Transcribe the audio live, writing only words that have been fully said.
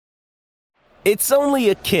It's only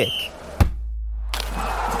a kick,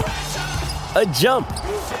 a jump,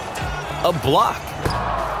 a block.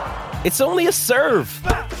 It's only a serve.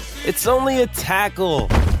 It's only a tackle,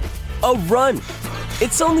 a run.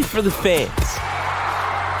 It's only for the fans.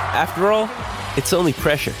 After all, it's only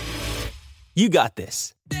pressure. You got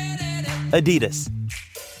this. Adidas.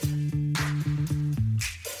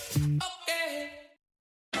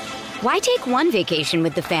 Why take one vacation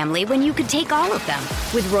with the family when you could take all of them?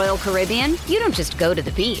 With Royal Caribbean, you don't just go to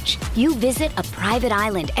the beach. You visit a private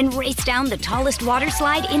island and race down the tallest water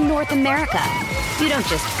slide in North America. You don't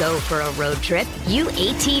just go for a road trip. You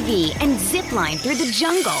ATV and zip line through the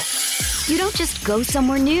jungle. You don't just go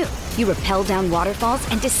somewhere new. You rappel down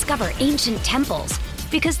waterfalls and discover ancient temples.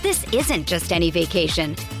 Because this isn't just any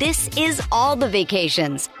vacation. This is all the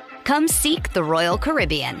vacations. Come seek the Royal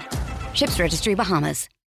Caribbean. Ships Registry, Bahamas.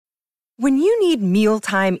 When you need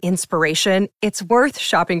mealtime inspiration, it's worth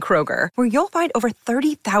shopping Kroger, where you'll find over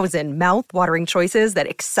 30,000 mouth-watering choices that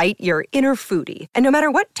excite your inner foodie. And no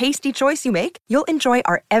matter what tasty choice you make, you'll enjoy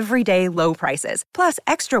our everyday low prices, plus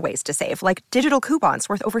extra ways to save, like digital coupons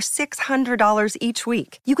worth over $600 each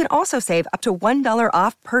week. You can also save up to $1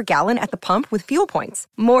 off per gallon at the pump with fuel points.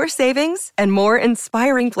 More savings and more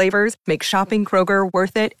inspiring flavors make shopping Kroger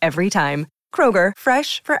worth it every time. Kroger,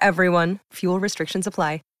 fresh for everyone. Fuel restrictions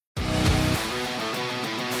apply.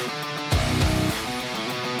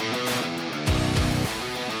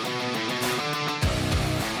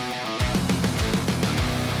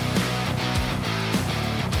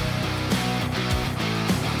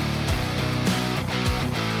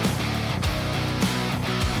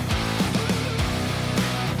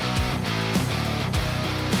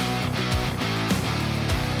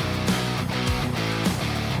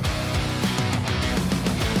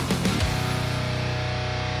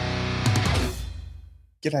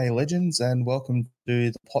 G'day, legends, and welcome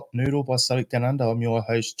to the Pot Noodle by Celtic Down Under. I'm your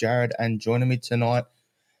host, Jared, and joining me tonight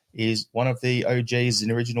is one of the OGs,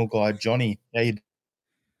 an original guy, Johnny. How you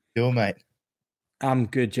doing, mate? I'm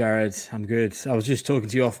good, Jared. I'm good. I was just talking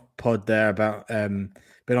to you off pod there about been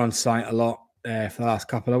on site a lot for the last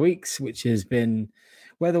couple of weeks, which has been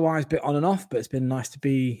weather-wise a bit on and off, but it's been nice to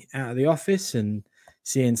be out of the office and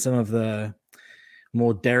seeing some of the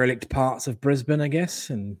more derelict parts of Brisbane, I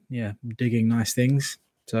guess, and yeah, digging nice things.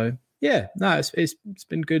 So yeah, no, it's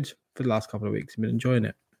been good for the last couple of weeks. I've been enjoying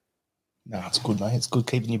it. No, it's good, mate. It's good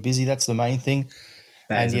keeping you busy. That's the main thing.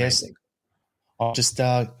 That is amazing. I'm just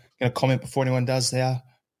going to comment before anyone does there.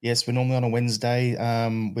 Yes, we're normally on a Wednesday.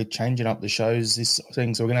 We're changing up the shows this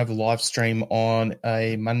thing, so we're going to have a live stream on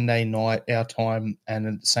a Monday night, our time, and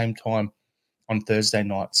at the same time on Thursday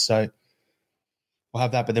night. So we'll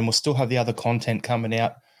have that, but then we'll still have the other content coming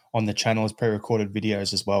out on the channel as pre-recorded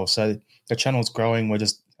videos as well. So the channel's growing. We're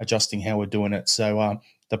just adjusting how we're doing it. So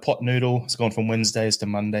the Pot Noodle has gone from Wednesdays to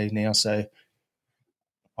Monday now. So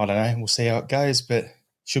I don't know. We'll see how it goes, but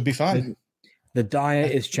should be fun. The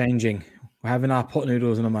diet is changing. We're having our pot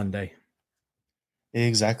noodles on a Monday.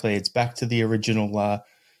 Exactly. It's back to the original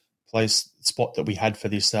spot that we had for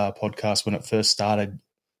this podcast when it first started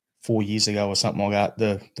 4 years ago or something like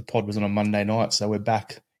that. The pod was on a Monday night, so we're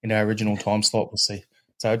back in our original time slot. We'll see.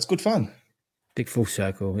 So it's good fun. Big full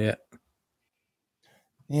circle, yeah.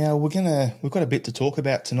 Yeah, we've got a bit to talk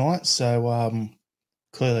about tonight. So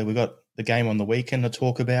clearly we've got the game on the weekend to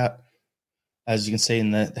talk about. As you can see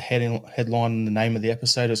in the headline and the name of the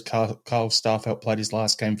episode is Carl Starfelt played his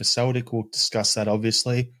last game for Celtic. We'll discuss that,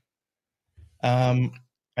 obviously. And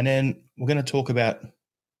then we're going to talk about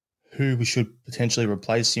who we should potentially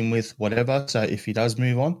replace him with, whatever. So if he does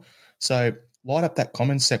move on. So light up that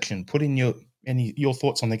comment section. Put in your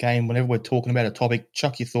thoughts on the game. Whenever we're talking about a topic,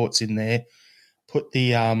 chuck your thoughts in there. Put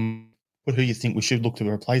who you think we should look to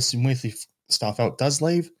replace him with if Starfelt does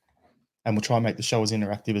leave. And we'll try and make the show as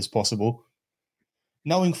interactive as possible.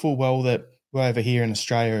 Knowing full well that we're over here in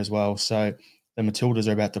Australia as well. So the Matildas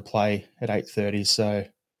are about to play at 8:30. So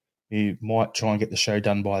we might try and get the show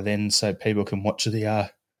done by then so people can watch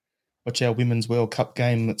our Women's World Cup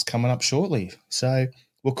game that's coming up shortly. So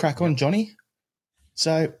we'll crack on, Johnny.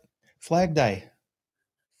 So Flag Day,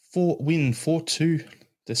 4-2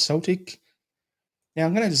 to Celtic. Now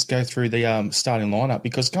I'm going to just go through the starting lineup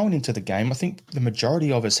because going into the game, I think the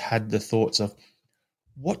majority of us had the thoughts of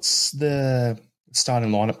what's the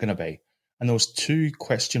starting lineup going to be? And there was two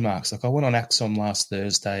question marks. Like I went on Axon last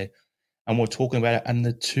Thursday and we're talking about it. And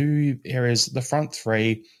the two areas, the front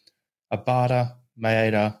three, Abada,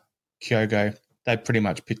 Maeda, Kyogo, they pretty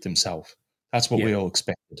much picked themselves. That's what we all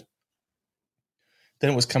expected.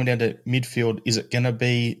 Then it was coming down to midfield. Is it going to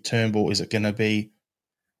be Turnbull? Is it going to be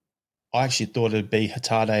I actually thought it'd be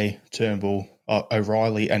Hatate, Turnbull,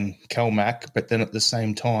 O'Reilly, and Kelmack, but then at the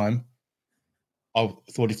same time, I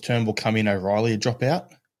thought if Turnbull come in, O'Reilly would drop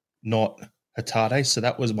out, not Hatate. So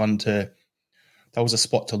that was a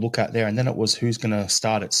spot to look at there. And then it was who's going to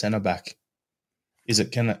start at centre back.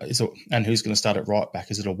 And who's going to start at right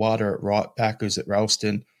back? Is it Awada at right back? Is it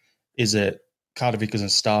Ralston? Is it Carter Vickers and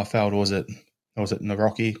Starfelt, or is it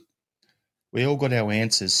Naroki? We all got our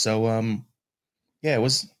answers. So it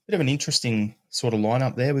was a bit of an interesting sort of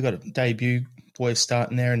lineup there. We got a debut boy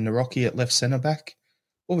starting there and Naroki at left centre back.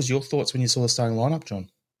 What was your thoughts when you saw the starting lineup, John?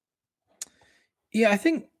 Yeah, I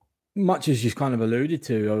think much as you've kind of alluded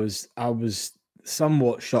to, I was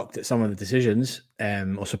somewhat shocked at some of the decisions,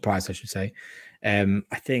 or surprised, I should say. I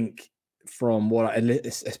think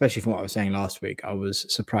especially from what I was saying last week, I was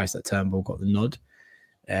surprised that Turnbull got the nod.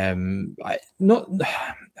 Look,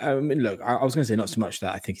 I was going to say not so much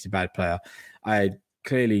that I think he's a bad player. I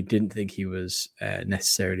clearly didn't think he was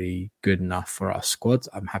necessarily good enough for our squad.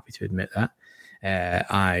 I'm happy to admit that.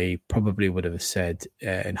 I probably would have said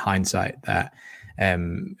in hindsight that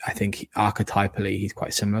I think archetypally he's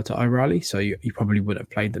quite similar to O'Reilly, so you probably would have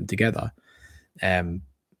played them together.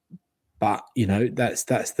 But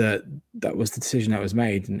that was the decision that was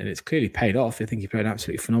made, and it's clearly paid off. I think he played an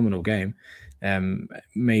absolutely phenomenal game.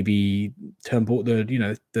 Maybe Turnbull,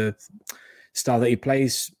 the style that he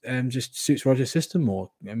plays just suits Roger's system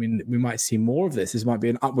more. I mean, we might see more of this. This might be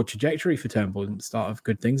an upward trajectory for Turnbull and the start of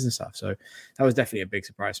good things and stuff. So that was definitely a big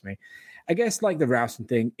surprise to me. I guess like the Ralston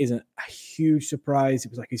thing isn't a huge surprise.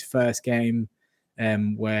 It was like his first game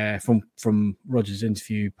where from Roger's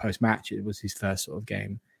interview post-match, it was his first sort of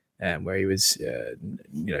game where he was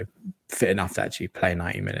fit enough to actually play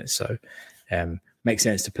 90 minutes. So makes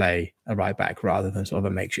sense to play a right back rather than sort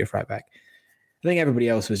of a makeshift right back. I think everybody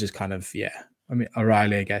else was just kind of, I mean,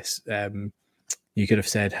 O'Reilly, I guess, you could have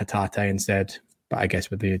said Hatate instead, but I guess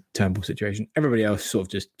with the Turnbull situation, everybody else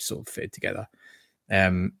sort of fitted together.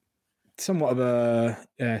 Somewhat of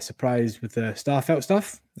a surprise with the Starfelt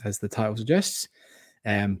stuff, as the title suggests.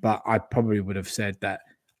 But I probably would have said that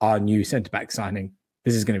our new centre-back signing,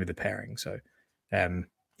 this is going to be the pairing. So, I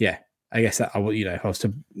guess that if I was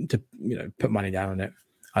to put money down on it,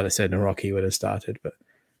 I'd have said Naroki would have started. But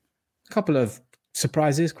a couple of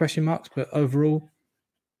surprises, question marks, but overall,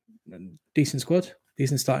 decent squad,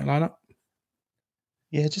 decent starting lineup.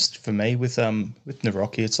 Yeah, just for me with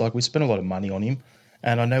Naroki, it's like we spent a lot of money on him,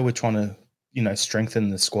 and I know we're trying to strengthen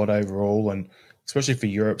the squad overall, and especially for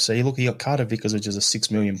Europe. So you got Carter Vickers, which is a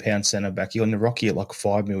 £6 million centre back. You got Naroki at like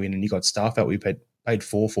 $5 million, and you got Starfelt we paid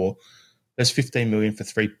 $4 for. There's $15 million for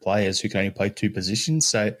 3 players who can only play 2 positions.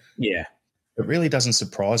 So yeah, it really doesn't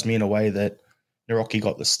surprise me in a way that Naroki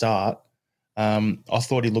got the start. I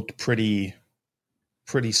thought he looked pretty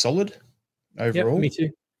solid overall. Yep, me too.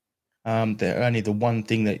 Only the one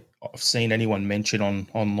thing that I've seen anyone mention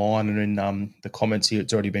online and in the comments here,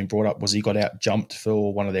 it's already been brought up, was he got out jumped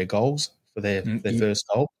for one of their goals for their first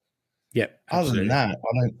goal. Yep. Other than that,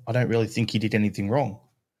 I don't really think he did anything wrong.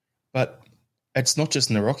 But it's not just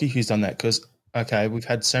Naroki who's done that, because we've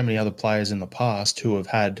had so many other players in the past who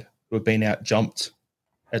have been out jumped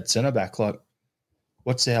at centre back. Like,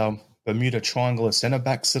 what's our Bermuda Triangle of centre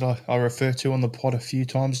backs that I refer to on the pod a few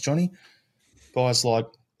times, Johnny? Guys like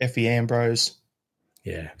Effie Ambrose,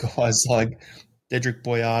 guys like Dedrick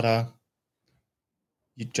Boyata,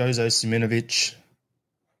 Jozo Siminovic.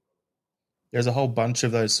 There's a whole bunch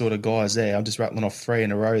of those sort of guys there. I'm just rattling off 3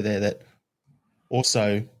 in a row there that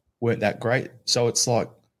also weren't that great. So it's like,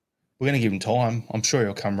 we're going to give him time. I'm sure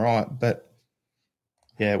he'll come right. But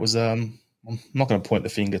yeah, it was. I'm not going to point the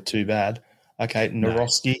finger too bad. Okay,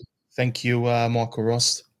 Naroski. Thank you, Michael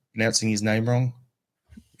Ross, pronouncing his name wrong.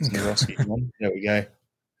 It's Naroski. There we go.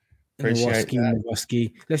 Appreciate that.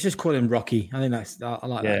 Naroski. Let's just call him Rocky. I think I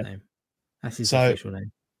like that name. That's his official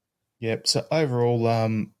name. Yep. So overall,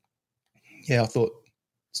 I thought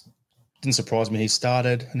didn't surprise me. He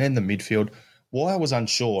started, and then the midfield. Why I was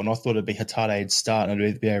unsure, and I thought it'd be Hatate'd start, and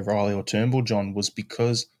it'd either be O'Reilly or Turnbull, John, was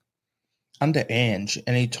because under Ange,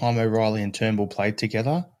 any time O'Reilly and Turnbull played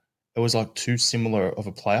together, it was like too similar of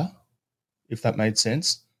a player, if that made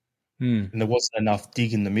sense. And there wasn't enough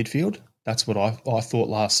dig in the midfield. That's what I thought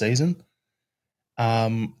last season.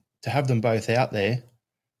 To have them both out there,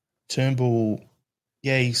 Turnbull,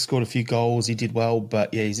 he scored a few goals, he did well,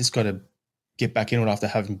 but he's just got to get back into it after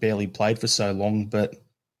having barely played for so long. But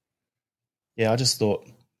I just thought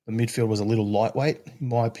the midfield was a little lightweight, in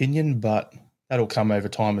my opinion, but that'll come over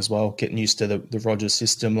time as well, getting used to the Rodgers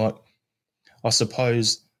system. Like, I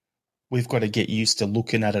suppose we've got to get used to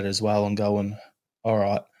looking at it as well and going, all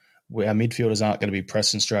right, our midfielders aren't going to be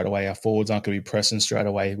pressing straight away. Our forwards aren't going to be pressing straight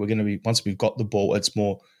away. We're going to be, once we've got the ball, it's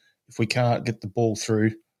more, if we can't get the ball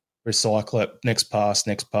through, recycle it, next pass,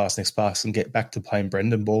 and get back to playing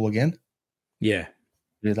Brendan ball again. Yeah.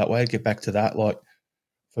 Do that way, get back to that. Like,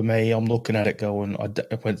 for me, I'm looking at it going,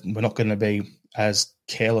 we're not going to be as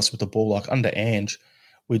careless with the ball. Like under Ange,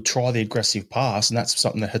 we'd try the aggressive pass, and that's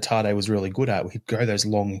something that Hatate was really good at. We'd go those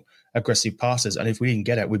long, aggressive passes, and if we didn't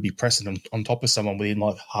get it, we'd be pressing on top of someone within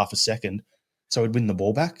like half a second, so we'd win the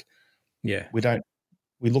ball back. Yeah.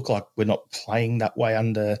 We look like we're not playing that way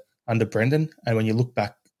under Brendan, and when you look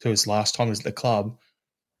back to his last time as the club,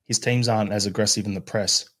 his teams aren't as aggressive in the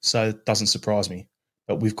press, so it doesn't surprise me.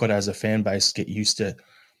 But we've got to, as a fan base, get used to,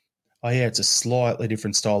 it's a slightly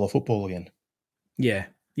different style of football again. Yeah.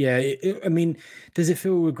 Yeah. I mean, does it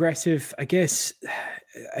feel aggressive? I guess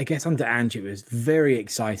under Ange, it was very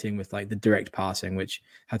exciting with like the direct passing, which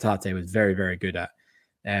Hatate was very, very good at.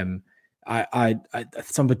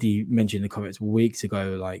 Somebody mentioned in the comments weeks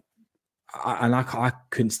ago, like, I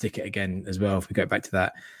couldn't stick it again as well. If we go back to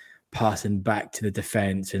that, passing back to the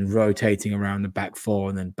defense and rotating around the back four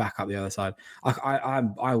and then back up the other side, I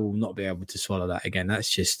will not be able to swallow that again. That's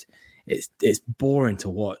just it's boring to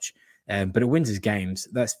watch. But it wins us games.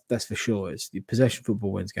 That's for sure. It's possession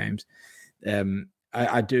football wins games.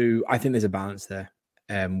 I think there's a balance there,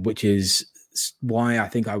 which is why I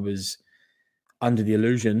think I was under the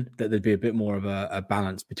illusion that there'd be a bit more of a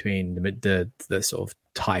balance between the sort of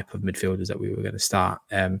type of midfielders that we were going to start.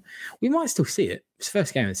 We might still see it. It's the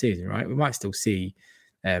first game of the season, right? We might still see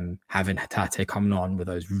having Hatate coming on with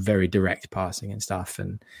those very direct passing and stuff,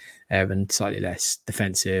 and slightly less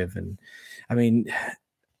defensive. And I mean,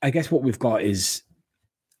 I guess what we've got is,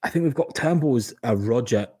 I think we've got Turnbull's a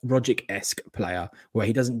Rogic-esque player where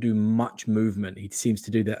he doesn't do much movement. He seems to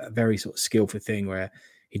do that very sort of skillful thing where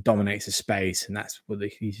he dominates the space, and that's what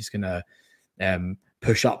he's just going to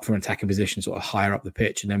push up from an attacking position, sort of higher up the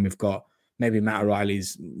pitch. And then we've got maybe Matt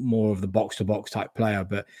O'Reilly's more of the box-to-box type player,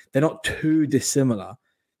 but they're not too dissimilar.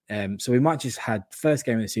 So we might just had first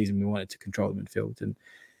game of the season, we wanted to control the midfield, and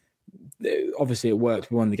obviously it worked.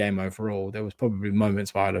 We won the game overall. There was probably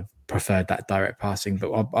moments where I'd have preferred that direct passing,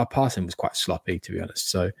 but our passing was quite sloppy, to be honest.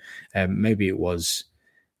 So maybe it was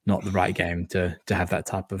not the right game to have that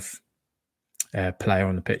type of player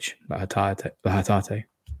on the pitch, like Hatate.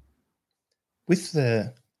 With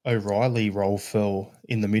the O'Reilly role fill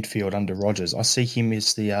in the midfield under Rodgers, I see him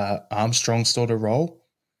as the Armstrong sort of role,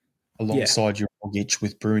 alongside your Rogic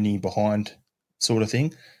with Bruni behind sort of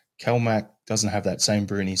thing. Kelmac doesn't have that same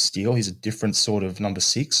Bruni steal. He's a different sort of number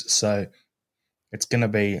 6, so it's going to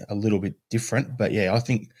be a little bit different. But yeah, I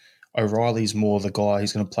think O'Reilly's more the guy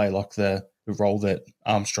who's going to play like the role that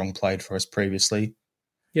Armstrong played for us previously.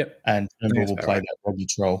 Yep. And Turnbull will play that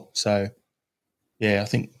Rogic role. So yeah, I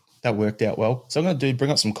think that worked out well. So I'm going to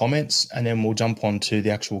bring up some comments, and then we'll jump on to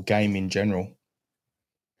the actual game in general.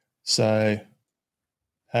 So,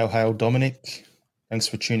 hail Dominic. Thanks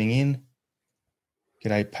for tuning in.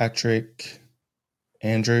 G'day Patrick,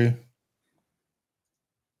 Andrew,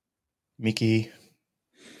 Mickey.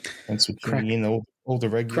 Thanks for tuning in. All the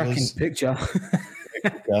regulars. Cracking picture.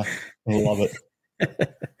 Yeah, I love it.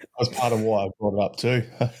 That's part of why I brought it up too.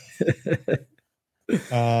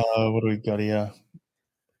 What do we got here?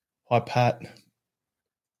 Hi, Pat.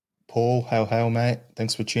 Paul, hail, mate.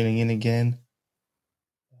 Thanks for tuning in again.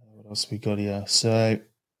 What else we got here? So,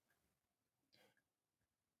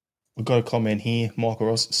 we've got a comment here. Michael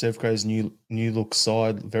Ross, Sevco's new look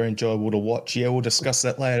side, very enjoyable to watch. Yeah, we'll discuss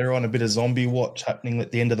that later on. A bit of zombie watch happening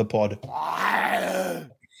at the end of the pod.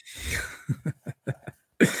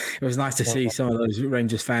 It was nice to see some of those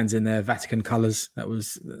Rangers fans in their Vatican colours. That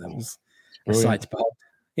was a sight to behold.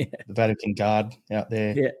 Yeah. The Vatican Guard out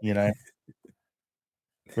there, you know.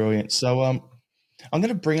 Brilliant. So I'm going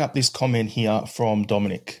to bring up this comment here from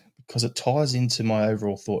Dominic because it ties into my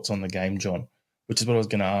overall thoughts on the game, John, which is what I was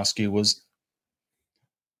going to ask you was,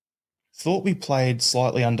 thought we played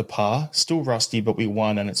slightly under par, still rusty, but we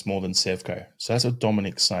won and it's more than Sevco. So that's what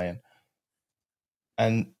Dominic's saying.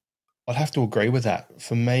 And I'd have to agree with that.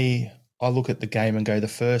 For me, I look at the game and go the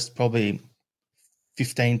first probably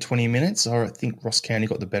 15, 20 minutes, I think Ross County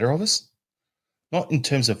got the better of us. Not in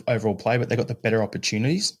terms of overall play, but they got the better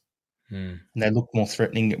opportunities. And they looked more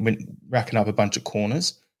threatening, went racking up a bunch of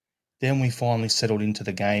corners. Then we finally settled into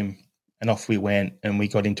the game and off we went and we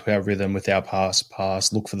got into our rhythm with our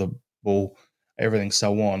pass, look for the ball, everything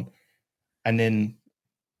so on. And then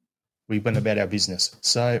we went about our business.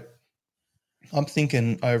 So I'm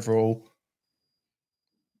thinking overall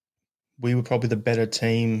we were probably the better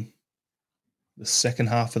team the second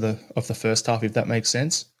half of the first half, if that makes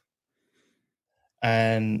sense.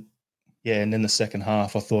 And Yeah, and then the second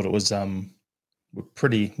half, I thought it was we're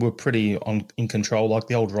pretty in control, like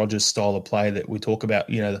the old Rodgers style of play that we talk about.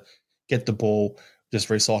 Get the ball, just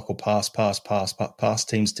recycle, pass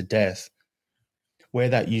teams to death. Where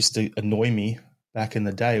that used to annoy me back in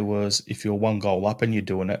the day was if you're one goal up and you're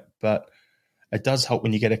doing it, but it does help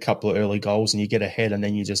when you get a couple of early goals and you get ahead and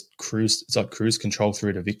then you just cruise. It's like cruise control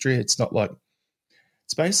through to victory. It's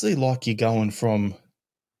basically like you're going from,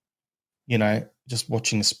 just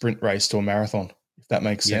watching a sprint race to a marathon, if that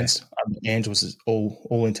makes sense. Angels is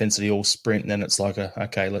all intensity, all sprint, and then it's like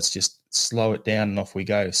okay, let's just slow it down and off we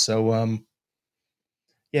go. So,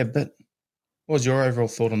 but what was your overall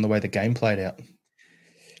thought on the way the game played out?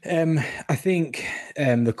 I think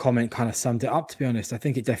the comment kind of summed it up, to be honest. I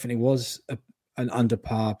think it definitely was an under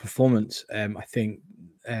par performance. I think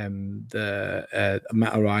the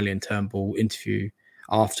Matt O'Reilly and Turnbull interview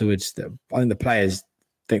afterwards, I think the players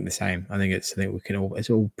think the same. It's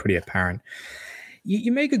all pretty apparent.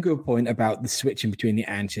 You make a good point about the switching between the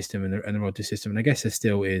Ange system and the Rodgers system, and I guess there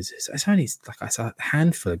still is. It's only like I saw a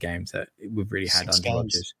handful of games that we've really had under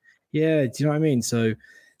Rodgers. Yeah, do you know what I mean? So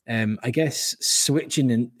I guess switching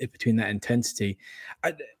in between that intensity,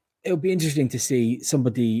 it'll be interesting to see some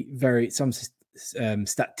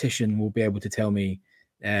statistician will be able to tell me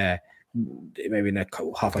maybe in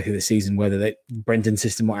halfway through the season whether Brendan's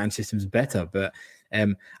system or Ange's system is better, but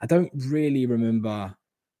I don't really remember.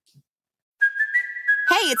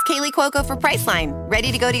 Hey, it's Kaylee Cuoco for Priceline.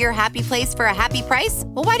 Ready to go to your happy place for a happy price?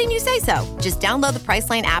 Well, why didn't you say so? Just download the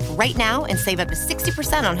Priceline app right now and save up to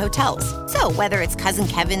 60% on hotels. So whether it's Cousin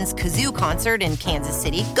Kevin's Kazoo Concert in Kansas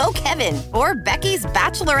City, go Kevin, or Becky's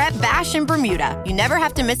Bachelorette Bash in Bermuda, you never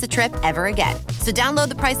have to miss a trip ever again. So download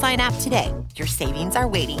the Priceline app today. Your savings are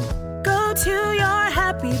waiting. Go to your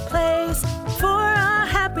happy place for a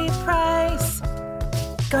happy price.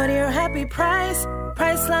 Go to your happy price,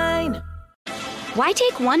 Priceline. Why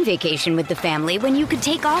take one vacation with the family when you could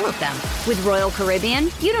take all of them? With Royal Caribbean,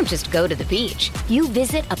 you don't just go to the beach. You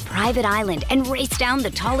visit a private island and race down the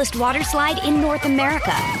tallest water slide in North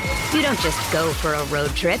America. You don't just go for a road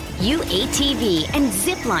trip. You ATV and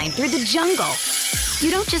zip line through the jungle.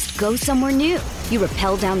 You don't just go somewhere new. You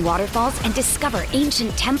rappel down waterfalls and discover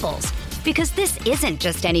ancient temples. Because this isn't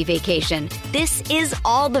just any vacation. This is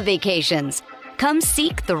all the vacations. Come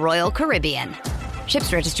seek the Royal Caribbean.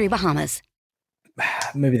 Ships Registry, Bahamas.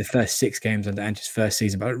 Maybe the first 6 games under Ange's first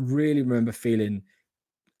season, but I don't really remember feeling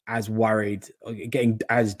as worried or getting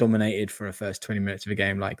as dominated for a first 20 minutes of a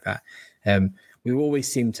game like that. We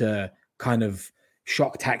always seemed to kind of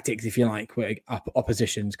shock tactics, if you like,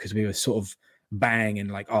 oppositions, because we were sort of bang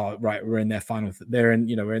and like, oh, right, we're in their final, they're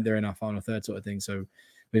in our final third sort of thing. So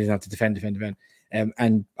we didn't have to defend.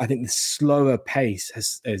 And I think the slower pace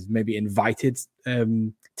has maybe invited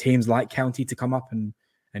teams like County to come up and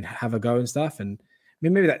have a go and stuff. And I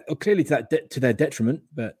mean, maybe that clearly to their detriment,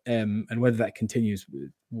 but and whether that continues,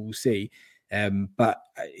 we'll see. But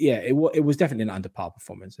it was definitely an under par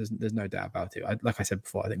performance. There's no doubt about it. Like I said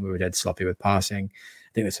before, I think we were dead sloppy with passing. I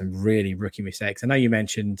think there's some really rookie mistakes. I know you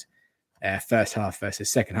mentioned first half versus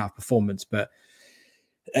second half performance, but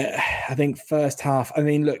I think first half, I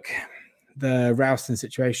mean, look, the Ralston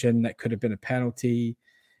situation, that could have been a penalty.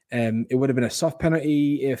 It would have been a soft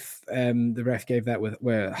penalty if the ref gave that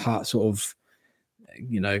where Hart sort of,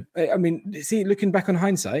 I mean, see, looking back on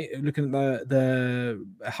hindsight, looking at the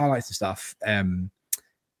highlights and stuff,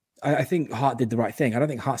 I think Hart did the right thing. I don't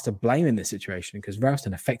think Hart's to blame in this situation because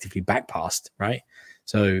Ralston effectively backpassed, right?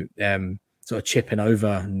 So sort of chipping over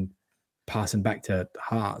and passing back to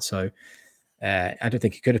Hart. So I don't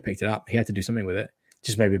think he could have picked it up. He had to do something with it.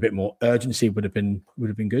 Just maybe a bit more urgency would have been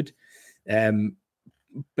good.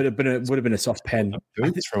 But it would have been a soft pen.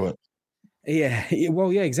 Through it. Yeah,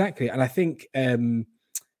 well, yeah, exactly. And I think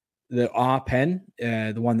our pen,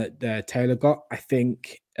 the one that Taylor got, I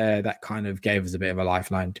think that kind of gave us a bit of a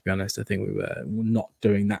lifeline, to be honest. I think we were not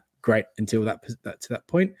doing that great until that to that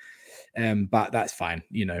point. But that's fine.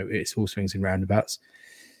 It's all swings and roundabouts.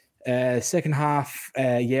 Second half,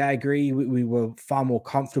 I agree. We were far more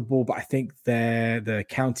comfortable, but I think the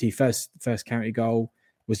County first County goal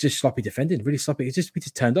was just sloppy defending, really sloppy. We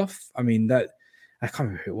just turned off. I mean, that I can't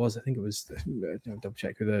remember who it was. I think it was double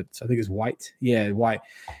check with it. So I think it was White. Yeah, White.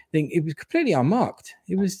 I think it was completely unmarked.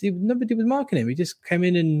 Nobody was marking him. He just came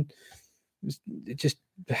in and it just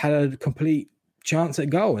had a complete chance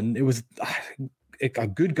at goal, and it was a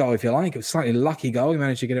good goal, if you like. It was a slightly lucky goal. He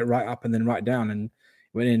managed to get it right up and then right down and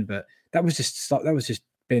went in, but that was just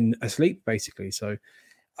been asleep basically. So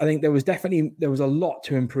I think there was a lot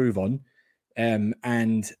to improve on.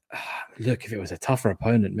 And look, if it was a tougher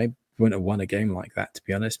opponent, maybe we wouldn't have won a game like that, to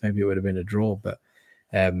be honest. Maybe it would have been a draw, but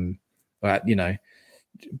but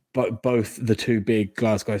but both the two big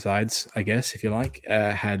Glasgow sides, I guess, if you like,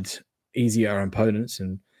 had easier opponents,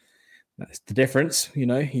 and that's the difference. You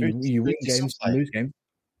win games, you lose games.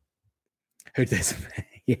 Who does?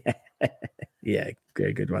 Yeah, yeah,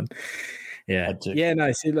 good one. Yeah, yeah.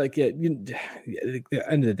 No, see, at the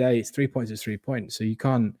end of the day, it's 3 points. It's 3 points. So you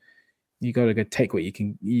got to go take what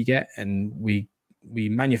you get, and we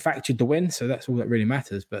manufactured the win, so that's all that really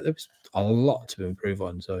matters. But there was a lot to improve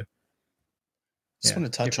on. So, just want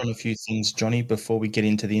to touch on a few things, Johnny, before we get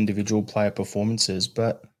into the individual player performances.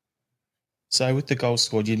 But so with the goal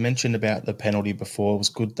scored, you mentioned about the penalty before. It was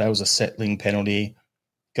good. That was a settling penalty.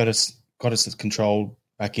 Got us control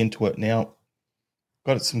back into it. Now,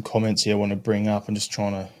 got some comments here I want to bring up. I'm just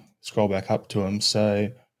trying to scroll back up to them. So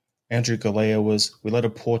Andrew Galea was, we let a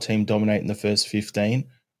poor team dominate in the first 15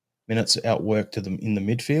 minutes, outworked to them in the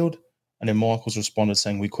midfield. And then Michael's responded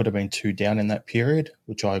saying we could have been 2 down in that period,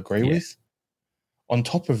 which I agree with. On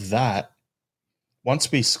top of that,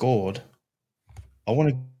 once we scored, I want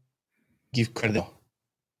to give credit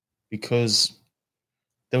because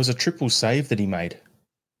there was a triple save that he made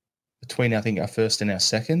between, I think, our first and our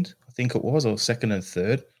second. I think it was, or second and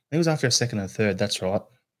third. I think it was after our second and third. That's right.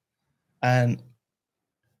 And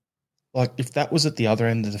if that was at the other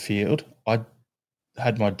end of the field, I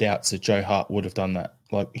had my doubts that Joe Hart would have done that.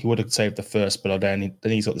 He would have saved the first, but then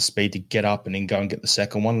he's got the speed to get up and then go and get the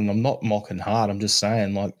second one. And I'm not mocking Hart. I'm just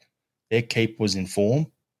saying, their keeper was in form.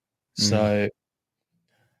 So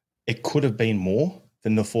it could have been more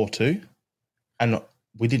than the 4-2. And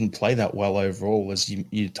we didn't play that well overall, as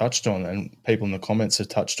you touched on, and people in the comments have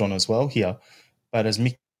touched on as well here. But as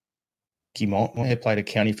Mickey Montmore played a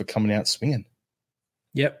county for coming out swinging.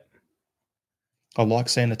 Yep. I like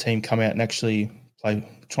seeing a team come out and actually try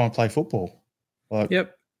and play football.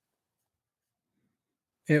 Yep.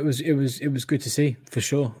 It was good to see, for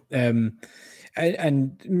sure.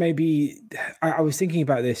 And maybe I was thinking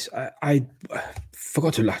about this. I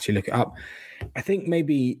forgot to actually look it up. I think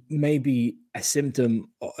maybe a symptom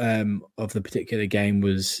of the particular game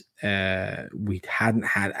was we hadn't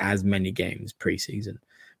had as many games preseason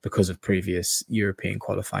because of previous European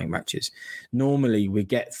qualifying matches. Normally, we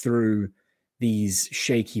get through these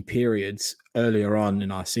shaky periods earlier on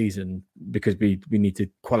in our season because we need to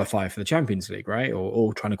qualify for the Champions League, right?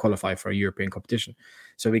 Or trying to qualify for a European competition.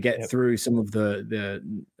 So we get through some of the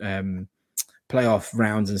playoff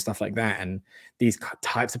rounds and stuff like that. And these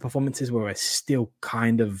types of performances where we're still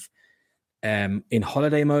kind of in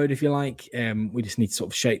holiday mode, if you like. We just need to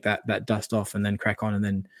sort of shake that dust off and then crack on. And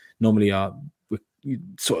then normally we're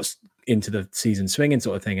sort of into the season swinging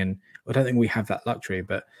sort of thing. And I don't think we have that luxury,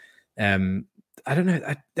 but I don't know.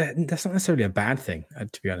 That's not necessarily a bad thing,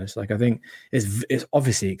 to be honest. I think it's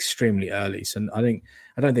obviously extremely early, so I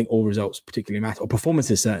don't think all results particularly matter, or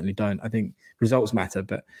performances certainly don't. I think results matter,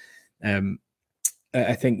 but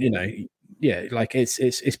I think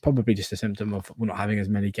it's probably just a symptom of we're not having as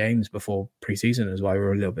many games before preseason, is why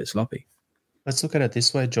we're a little bit sloppy. Let's look at it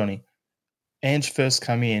this way, Johnny. Ange first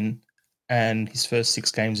come in, and his first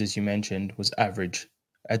 6 games, as you mentioned, was average.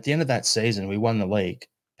 At the end of that season, we won the league.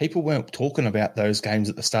 People weren't talking about those games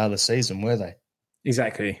at the start of the season, were they?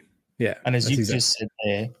 Exactly. Yeah. And as you just said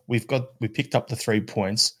there, we picked up the 3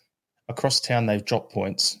 points. Across town, they've dropped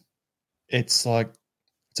points. It's a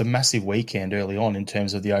massive weekend early on in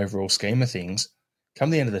terms of the overall scheme of things. Come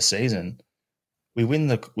the end of the season, we win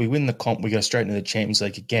the comp, we go straight into the Champions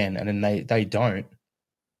League again, and then they don't.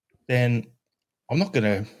 Then I'm not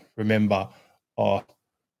going to remember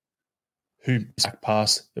who back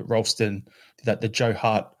pass that Ralston did that Joe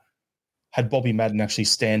Hart had Bobby Madden actually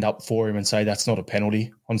stand up for him and say that's not a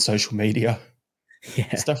penalty on social media.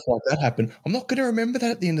 Yeah. Stuff like that happened. I'm not going to remember that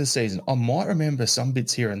at the end of the season. I might remember some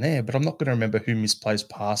bits here and there, but I'm not going to remember who misplaced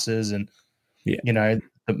passes and that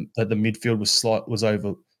the midfield was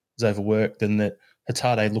overworked, and that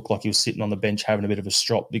Hatade looked like he was sitting on the bench having a bit of a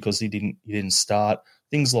strop because he didn't start.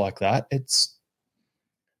 Things like that. It's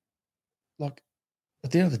at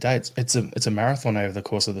the end of the day, it's a marathon over the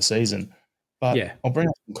course of the season. But I'll bring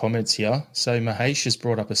up some comments here. So Mahesh has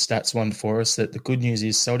brought up a stats one for us that the good news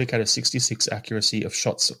is Celtic had a 66 accuracy of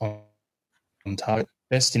shots on target.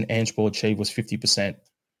 Best in Ange ball achieved was 50%.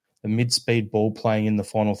 The mid-speed ball playing in the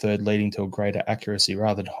final third leading to a greater accuracy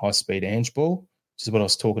rather than high-speed Ange ball, which is what I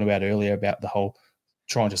was talking about earlier about the whole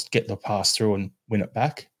try and just get the pass through and win it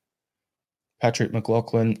back. Patrick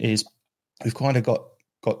McLaughlin we've kind of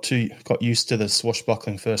got used to the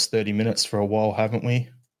swashbuckling first 30 minutes for a while, haven't we?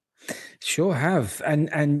 Sure have.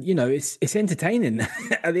 And it's entertaining.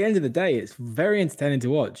 At the end of the day, it's very entertaining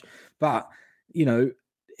to watch. But,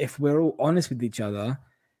 if we're all honest with each other,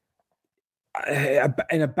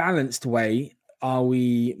 in a balanced way, are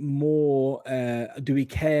we more? Do we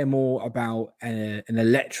care more about an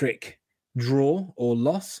electric draw or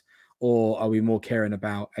loss, or are we more caring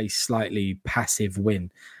about a slightly passive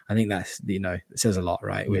win? I think that's it says a lot,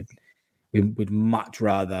 right? We'd much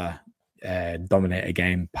rather dominate a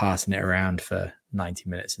game, passing it around for 90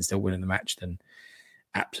 minutes and still winning the match than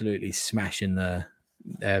absolutely smashing the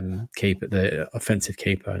keeper, the offensive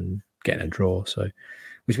keeper, and getting a draw. So,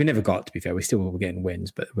 which we never got, to be fair. We still were getting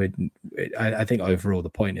wins, but I think overall the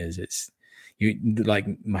point is like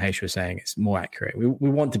Mahesh was saying, it's more accurate. We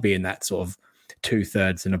want to be in that sort of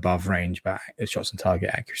 2/3 and above range about shots on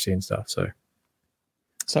target accuracy and stuff. So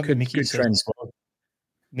something Mickey says.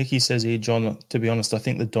 Mickey says here, John, to be honest, I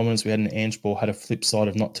think the dominance we had in Ange Ball had a flip side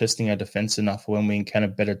of not testing our defence enough when we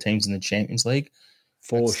encountered better teams in the Champions League.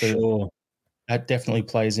 For sure. That definitely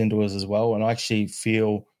plays into us as well. And I actually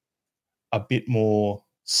feel a bit more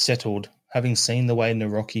settled, having seen the way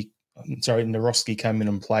Nawrocki came in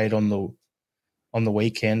and played on the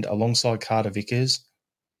weekend alongside Carter Vickers,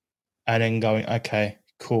 and then going, okay,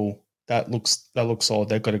 cool, that looks solid.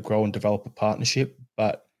 They've got to grow and develop a partnership,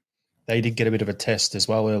 but they did get a bit of a test as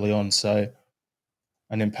well early on. So,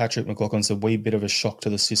 and then Patrick McLaughlin's a wee bit of a shock to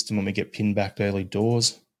the system when we get pinned back early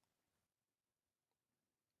doors.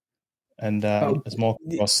 And as Michael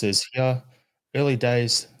Ross says here, early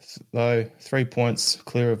days, though, 3 points,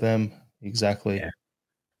 clear of them. Exactly. Yeah.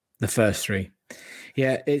 The first three.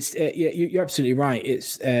 Yeah, it's you're absolutely right.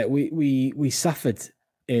 It's we suffered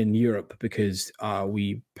in Europe because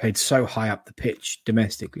we played so high up the pitch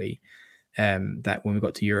domestically that when we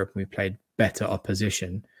got to Europe and we played better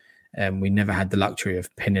opposition, we never had the luxury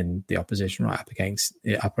of pinning the opposition right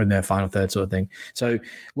up in their final third sort of thing. So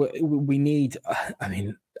we need. I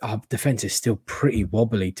mean, our defense is still pretty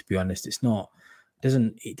wobbly, to be honest. It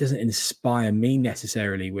doesn't inspire me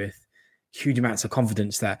necessarily with huge amounts of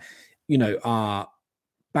confidence that our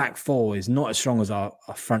back four is not as strong as our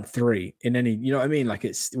front three in any. You know what I mean? Like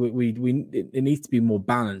it needs to be more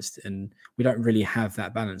balanced, and we don't really have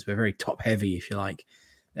that balance. We're very top heavy, if you like.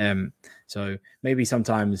 So maybe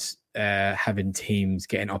sometimes having teams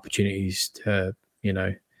getting opportunities to,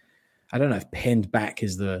 I don't know if pinned back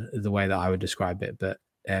is the way that I would describe it, but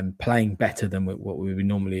playing better than what we would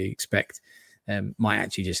normally expect might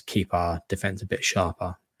actually just keep our defense a bit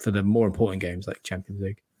sharper for the more important games like Champions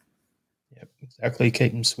League. Yep, exactly.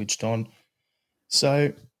 Keep them switched on.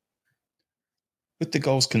 So with the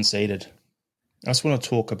goals conceded, I just want to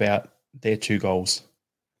talk about their 2 goals.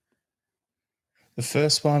 The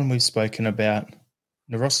first one we've spoken about,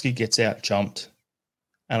 Nawrocki gets out jumped,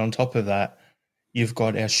 and on top of that, you've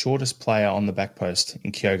got our shortest player on the back post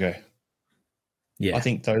in Kyogo. Yeah. I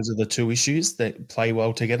think those are the 2 issues that play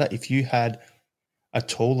well together. If you had a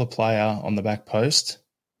taller player on the back post,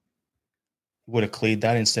 you would have cleared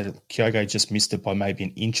that. Instead of Kyogo just missed it by maybe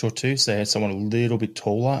an inch or 2, so they had someone a little bit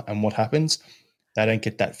taller, and what happens? They don't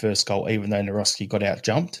get that first goal, even though Nawrocki got out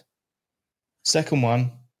jumped. Second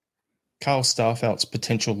one, Carl Starfelt's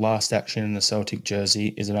potential last action in the Celtic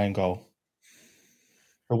jersey is an own goal.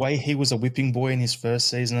 The way he was a whipping boy in his first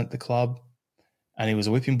season at the club, and he was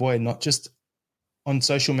a whipping boy not just on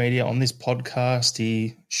social media, on this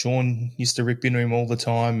podcast. Sean used to rip into him all the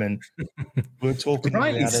time, and we were talking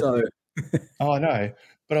about it. Oh, I know.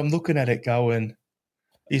 But I'm looking at it going,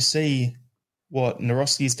 you see what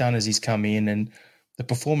Nawrocki's done as he's come in and the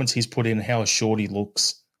performance he's put in, how short he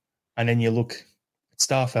looks, and then you look at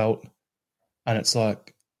Starfelt, and it's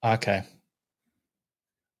like, okay,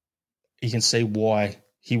 you can see why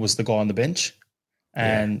he was the guy on the bench.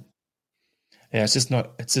 And it's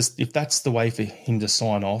just if that's the way for him to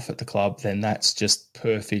sign off at the club, then that's just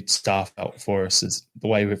perfect Starfelt for us, is the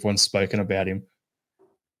way everyone's spoken about him.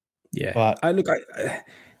 Yeah. But I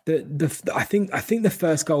think the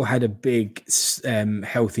first goal had a big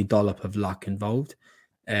healthy dollop of luck involved.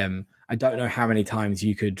 I don't know how many times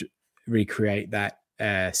you could recreate that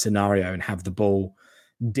scenario and have the ball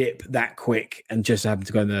dip that quick and just happen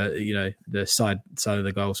to go in the side of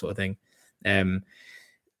the goal sort of thing.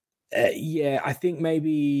 I think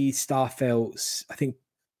maybe Starfelt's, I think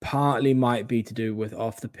partly might be to do with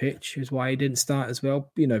off the pitch is why he didn't start as well.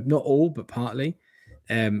 Not all, but partly.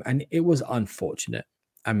 And it was unfortunate.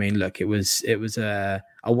 I mean, look, it was a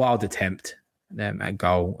wild attempt at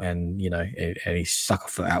goal, and he stuck a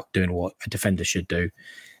foot out doing what a defender should do.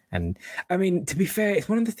 And I mean, to be fair, it's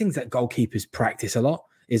one of the things that goalkeepers practice a lot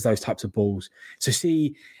is those types of balls. So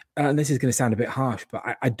see, and this is going to sound a bit harsh,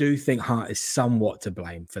 but I do think Hart is somewhat to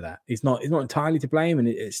blame for that. He's not entirely to blame, and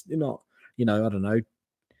it's not, I don't know,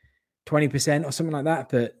 20% or something like that.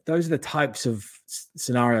 But those are the types of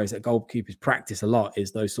scenarios that goalkeepers practice a lot,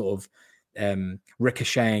 is those sort of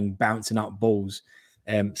ricocheting, bouncing up balls.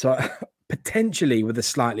 So potentially with a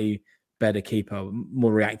slightly better keeper,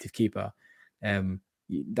 more reactive keeper,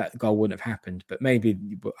 that goal wouldn't have happened. But maybe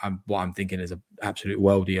what I'm thinking is an absolute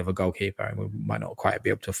worldie of a goalkeeper, and we might not quite be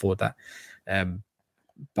able to afford that.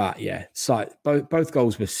 But yeah, both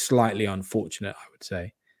goals were slightly unfortunate, I would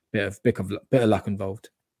say. Bit of luck involved.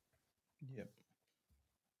 Yep.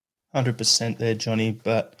 100% there, Johnny.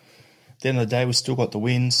 But at the end of the day, we still got the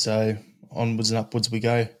win, so onwards and upwards we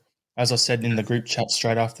go. As I said in the group chat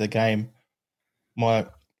straight after the game, my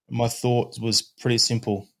thought was pretty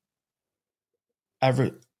simple.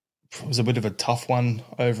 It was a bit of a tough one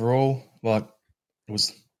overall. Like, it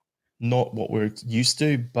was not what we're used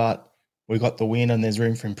to, but we got the win and there's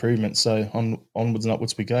room for improvement. So onwards and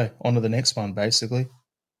upwards we go. On to the next one, basically.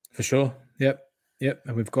 For sure. Yep.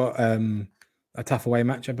 And we've got a tough away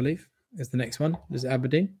match, I believe, is the next one. Is it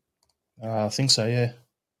Aberdeen? I think so, yeah.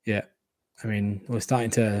 Yeah. I mean, we're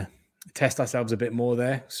starting to test ourselves a bit more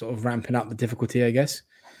there, sort of ramping up the difficulty, I guess,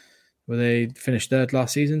 where they finished third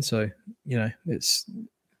last season. So, it's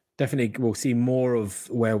definitely, we'll see more of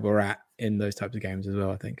where we're at in those types of games as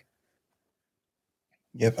well, I think.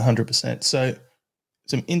 Yep, 100%. So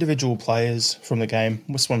some individual players from the game,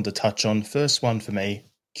 just wanted to touch on. First one for me,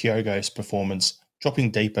 Kyogo's performance,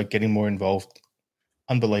 dropping deeper, getting more involved.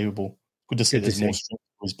 Unbelievable. Good to see there's more strength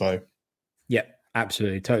for his bow. Yeah,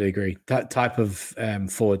 absolutely. Totally agree. That type of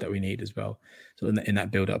forward that we need as well. So in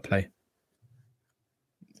that build-up play.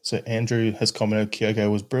 So Andrew has commented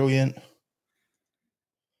Kyogo was brilliant.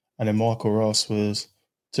 And then Michael Ross was,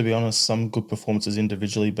 to be honest, some good performances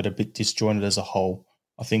individually, but a bit disjointed as a whole.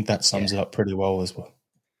 I think that sums it up pretty well as well.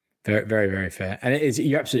 Very, very, very fair. And it is,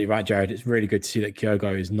 you're absolutely right, Jared. It's really good to see that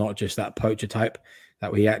Kyogo is not just that poacher type,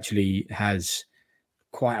 that he actually has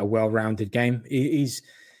quite a well-rounded game. He's,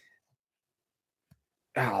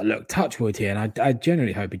 look, touch wood here, and I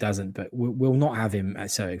generally hope he doesn't, but we'll not have him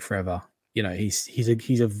at Celtic forever.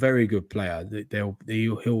 He's a very good player.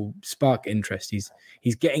 He'll spark interest.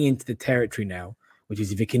 He's getting into the territory now, which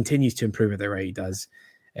is if he continues to improve at the rate he does,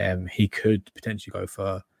 he could potentially go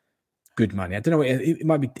for good money. I don't know. It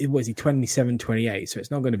might be. Was he 27, 28? So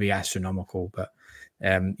it's not going to be astronomical, but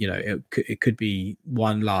it could be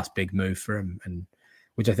one last big move for him, and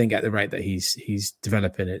which I think at the rate that he's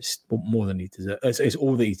developing, it's more than he deserves. It's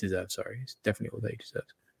all that he deserves. Sorry, it's definitely all that he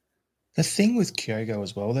deserves. The thing with Kyogo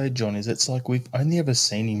as well, though, John, is it's like we've only ever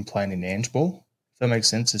seen him playing in Ange ball. If that makes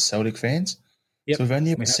sense as Celtic fans. Yep. So we've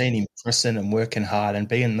only ever seen him pressing and working hard and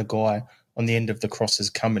being the guy on the end of the crosses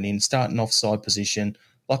coming in, starting offside position.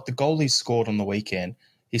 Like the goal he scored on the weekend,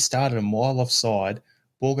 he started a mile offside,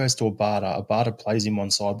 ball goes to Abada plays him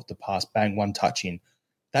on side with the pass, bang, one touch in.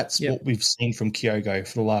 That's what we've seen from Kyogo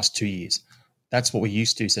for the last 2 years. That's what we're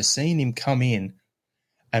used to. So seeing him come in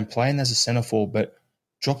and playing as a centre forward, but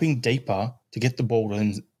dropping deeper to get the ball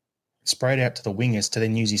and spray it out to the wingers to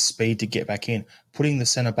then use his speed to get back in, putting the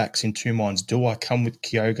centre backs in two minds. Do I come with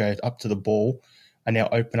Kyogo up to the ball and now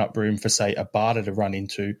open up room for, say, Abada to run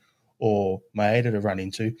into or Maeda to run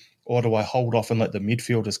into, or do I hold off and let the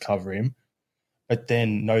midfielders cover him, but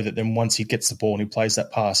then know that then once he gets the ball and he plays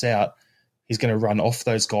that pass out, he's going to run off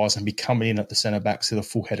those guys and be coming in at the centre backs with a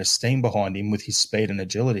full head of steam behind him with his speed and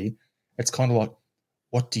agility. It's kind of like,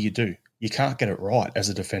 what do? You can't get it right as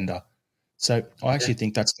a defender. So I actually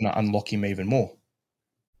think that's going to unlock him even more.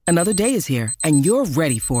 Another day is here, and you're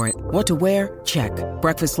ready for it. What to wear? Check.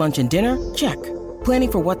 Breakfast, lunch, and dinner? Check.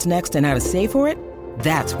 Planning for what's next and how to save for it?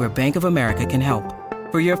 That's where Bank of America can help.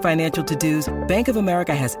 For your financial to-dos, Bank of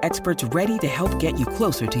America has experts ready to help get you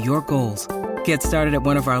closer to your goals. Get started at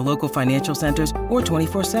one of our local financial centers or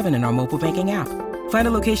 24/7 in our mobile banking app. Find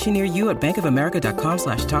a location near you at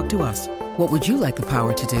bankofamerica.com/talktous. What would you like the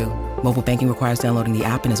power to do? Mobile banking requires downloading the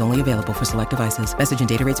app and is only available for select devices. Message and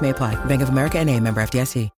data rates may apply. Bank of America N.A., member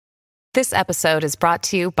FDIC. This episode is brought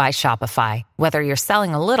to you by Shopify. Whether you're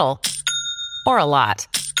selling a little or a lot,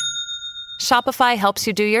 Shopify helps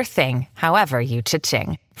you do your thing, however you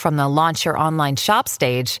cha-ching. From the launch your online shop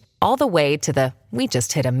stage, all the way to the we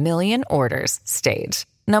just hit 1 million orders stage.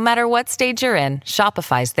 No matter what stage you're in,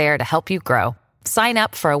 Shopify's there to help you grow. Sign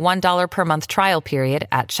up for a $1 per month trial period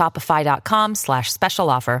at shopify.com/special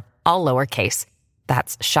offer, all lowercase.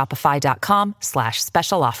 That's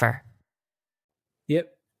shopify.com/special offer.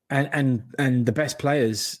 Yep. And the best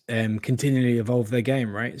players continually evolve their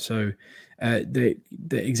game, right? So the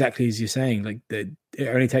exactly as you're saying, like it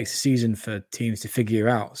only takes a season for teams to figure you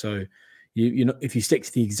out. So you know, if you stick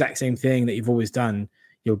to the exact same thing that you've always done,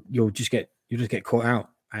 you'll just get caught out.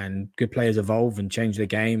 And good players evolve and change their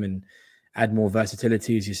game and add more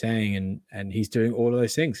versatility, as you're saying, and he's doing all of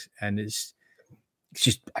those things. And it's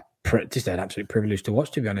just just an absolute privilege to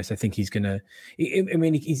watch. To be honest, I think he's gonna. I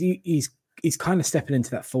mean, he's kind of stepping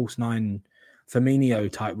into that false nine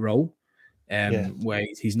Firmino type role, where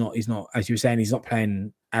he's not, as you were saying, he's not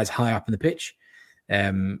playing as high up in the pitch.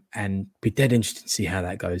 And be dead interested to see how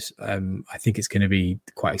that goes. I think it's going to be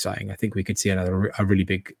quite exciting. I think we could see a really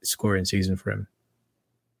big scoring season for him.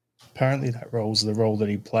 Apparently, that role's the role that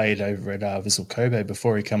he played over at Vissel Kobe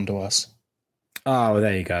before he come to us. Oh,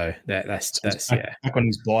 there you go. That's back on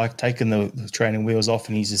his bike, taking the training wheels off,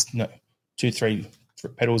 and he's just 2-3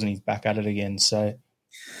 pedals, and he's back at it again. So,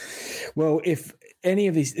 well, if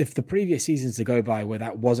the previous seasons to go by where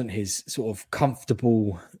that wasn't his sort of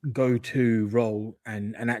comfortable go-to role,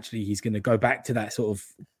 and actually he's going to go back to that sort of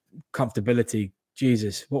comfortability,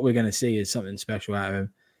 Jesus, what we're going to see is something special out of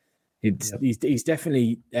him. He's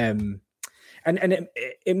definitely, and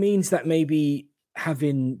it means that maybe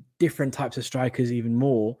having different types of strikers even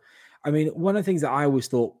more. I mean, one of the things that I always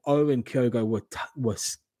thought and Kyogo were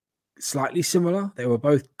slightly similar. They were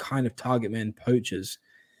both kind of target men poachers.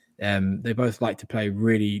 They both like to play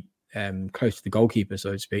really close to the goalkeeper,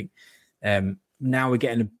 so to speak. Now we're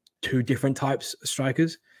getting two different types of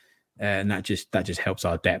strikers, and that just helps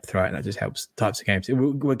our depth, right? And that just helps types of games.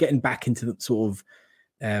 We're getting back into the sort of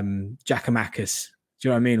Giakoumakis. Do you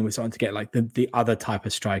know what I mean? We're starting to get like the other type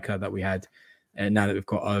of striker that we had, now that we've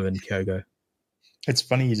got and Kyogo. It's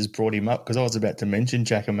funny you just brought him up because I was about to mention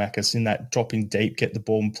Giakoumakis in that dropping deep, get the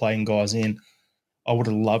ball and playing guys in. I would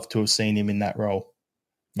have loved to have seen him in that role.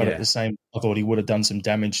 But at the same, I thought he would have done some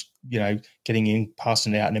damage, getting in,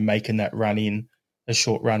 passing out, and then making that run in, a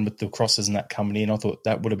short run with the crosses and that coming in. I thought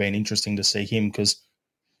that would have been interesting to see him because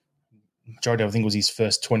majority, I think, was his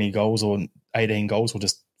first 20 goals or 18 goals were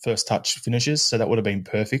just first touch finishes. So that would have been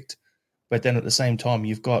perfect. But then at the same time,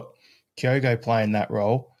 you've got Kyogo playing that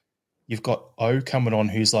role. You've got O coming on,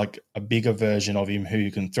 who's like a bigger version of him, who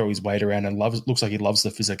can throw his weight around and looks like he loves the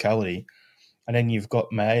physicality. And then you've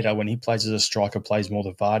got Maeda, when he plays as a striker, plays more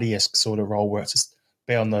the Vardy-esque sort of role where it's just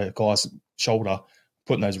be on the guy's shoulder,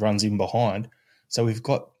 putting those runs in behind. So we've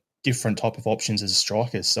got different type of options as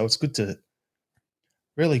strikers. So it's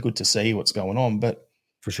really good to see what's going on. But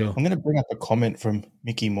for sure, I'm going to bring up a comment from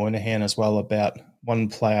Mickey Moynihan as well about one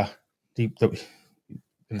player that we're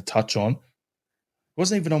going to touch on. It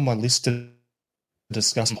wasn't even on my list to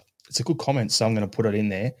discuss. It's a good comment, so I'm going to put it in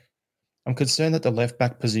there. I'm concerned that the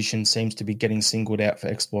left-back position seems to be getting singled out for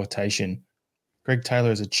exploitation. Greg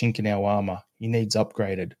Taylor is a chink in our armour. He needs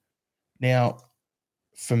upgraded. Now,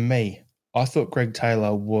 for me, I thought Greg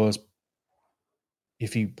Taylor was,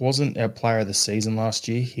 if he wasn't our player of the season last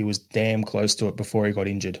year, he was damn close to it before he got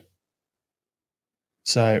injured.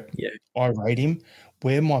 So I rate him.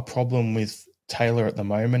 Where my problem with Taylor at the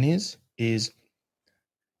moment is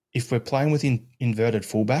if we're playing with inverted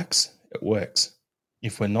fullbacks, it works.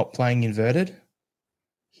 If we're not playing inverted,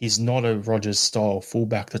 he's not a Rodgers-style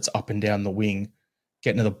fullback that's up and down the wing,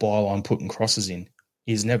 getting to the byline, putting crosses in.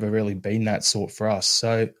 He's never really been that sort for us.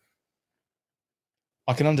 So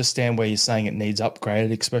I can understand where you're saying it needs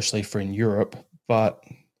upgraded, especially for in Europe, but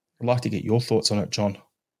I'd like to get your thoughts on it, John.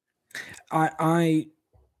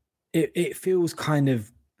 It feels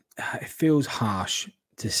it feels harsh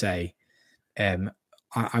to say.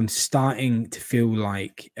 I'm starting to feel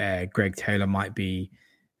like Greg Taylor might be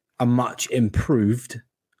a much improved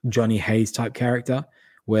Johnny Hayes type character,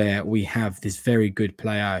 where we have this very good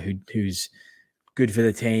player who's good for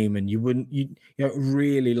the team, and you don't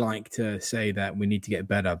really like to say that we need to get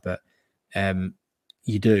better, but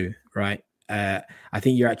you do, right? I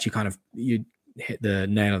think you're actually you hit the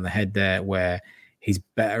nail on the head there, where he's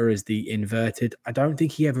better as the inverted. I don't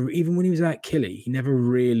think he ever, even when he was at Killy, he never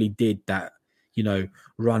really did that.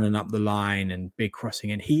 Running up the line and big crossing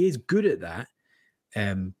in. He is good at that,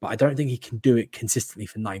 but I don't think he can do it consistently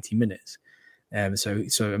for 90 minutes. So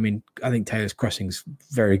I mean, I think Taylor's crossing's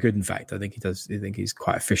very good. In fact, I think he does. I think he's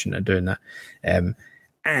quite efficient at doing that.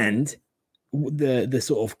 And the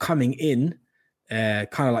sort of coming in, kind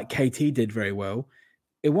of like KT did very well.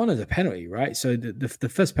 It won as a penalty, right? So the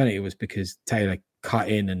first penalty was because Taylor cut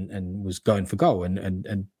in and was going for goal,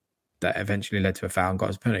 and that eventually led to a foul and got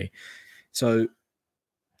his penalty. So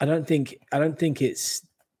I don't think he's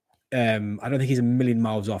a million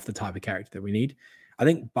miles off the type of character that we need. I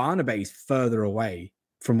think Barnaby is further away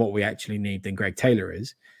from what we actually need than Greg Taylor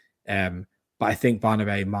is. But I think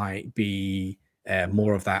Barnaby might be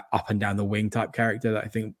more of that up and down the wing type character that I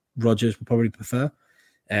think Rodgers would probably prefer.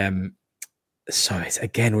 So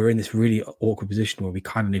we're in this really awkward position where we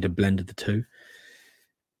kind of need a blend of the two.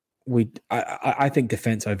 I think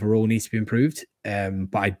defense overall needs to be improved,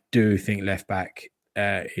 but I do think left back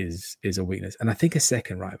is a weakness, and I think a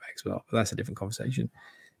second right back as well. But that's a different conversation.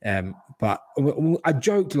 But I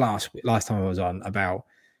joked last time I was on about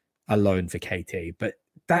a loan for KT, but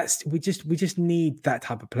we just need that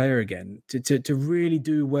type of player again to really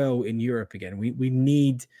do well in Europe again. We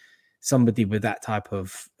need somebody with that type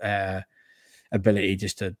of ability,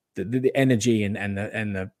 just to the energy and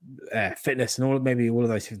the fitness and all of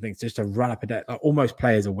those things, just to run up a deck, almost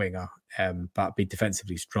play as a winger, but be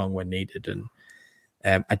defensively strong when needed.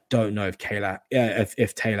 And I don't know if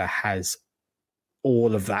Taylor has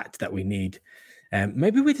all of that we need.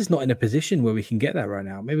 Maybe we're just not in a position where we can get that right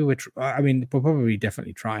now. Maybe we're probably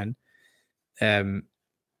definitely trying, and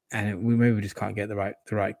we just can't get the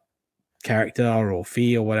right character or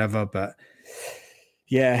fee or whatever. But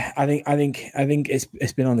yeah, I think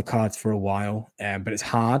it's been on the cards for a while, but it's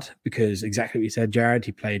hard because exactly what you said, Jared.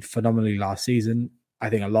 He played phenomenally last season. I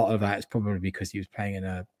think a lot of that is probably because he was playing in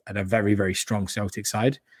a very, very strong Celtic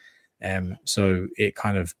side, so it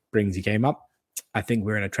kind of brings the game up. I think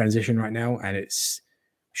we're in a transition right now, and it's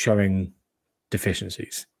showing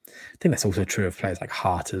deficiencies. I think that's also true of players like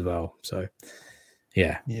Hart as well. So,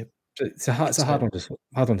 yeah, yep. It's a hard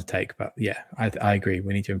one to take, but yeah, I agree.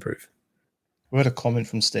 We need to improve. We had a comment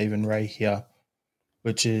from Stephen Ray here,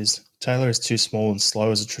 which is Taylor is too small and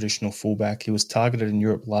slow as a traditional fullback. He was targeted in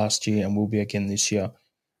Europe last year and will be again this year.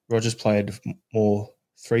 Rogers played more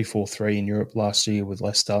 3-4-3 in Europe last year with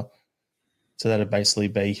Leicester, so that'd basically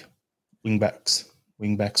be wingbacks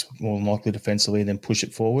more than likely defensively, then push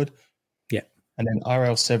it forward. Yeah. And then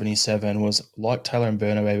RL77 was like Taylor and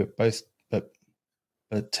Bernabeu,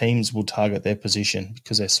 but teams will target their position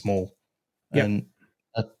because they're small. Yep. And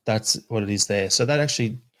that's what it is there. So that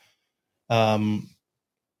actually, I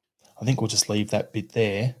think we'll just leave that bit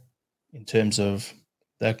there in terms of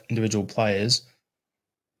the individual players.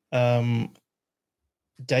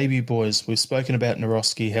 Debut boys, we've spoken about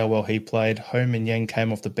Naroski, how well he played. Home and Yang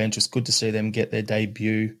came off the bench. It's good to see them get their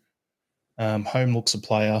debut. Home looks a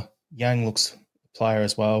player. Yang looks a player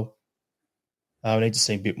as well. We need to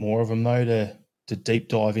see a bit more of them, though, to deep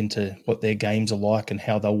dive into what their games are like and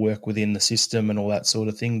how they'll work within the system and all that sort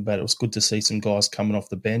of thing. But it was good to see some guys coming off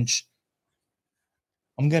the bench.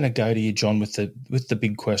 I'm going to go to you, John, with the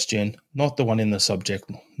big question, not the one in the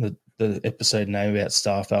subject, the episode name about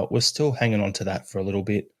Starfelt. We're still hanging on to that for a little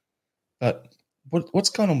bit. But what's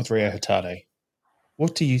going on with Rio Hatate?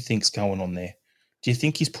 What do you think's going on there? Do you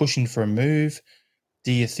think he's pushing for a move?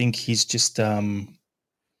 Do you think he's just, do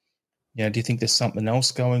you think there's something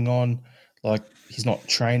else going on? Like he's not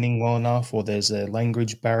training well enough, or there's a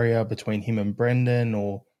language barrier between him and Brendan,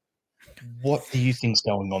 or what do you think's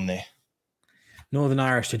going on there? Northern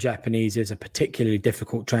Irish to Japanese is a particularly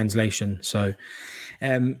difficult translation. So,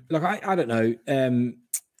 look, I don't know.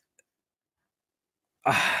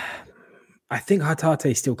 I think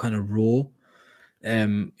Hatate is still kind of raw.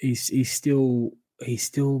 He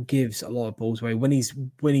still gives a lot of balls away. When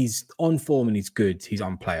he's on form and he's good, he's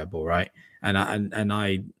unplayable, right? And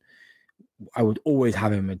I would always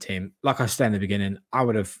have him in a team. Like I said in the beginning, I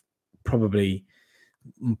would have probably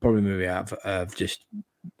moved out of just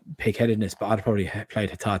pig-headedness, but I'd probably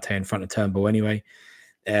played Hatate in front of Turnbull anyway.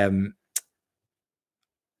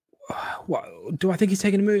 What do I think he's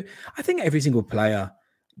taking a move? I think every single player,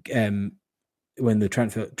 when the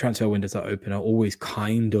transfer windows are open, are always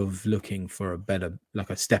kind of looking for a better, like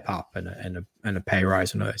a step up and a pay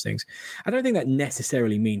rise and all those things. I don't think that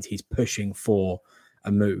necessarily means he's pushing for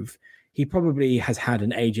a move. He probably has had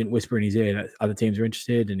an agent whisper in his ear that other teams are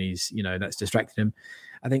interested, and he's, that's distracted him.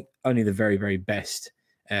 I think only the very, very best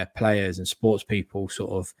players and sports people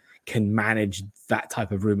sort of can manage that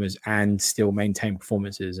type of rumors and still maintain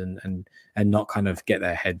performances and not kind of get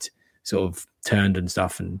their head sort of turned and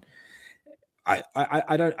stuff. And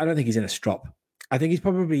I don't think he's in a strop. I think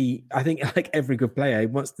like every good player, he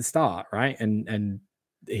wants to start, right? And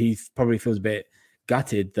he probably feels a bit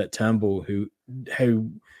gutted that Turnbull,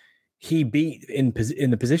 who he beat in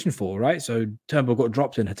the position for, right? So Turnbull got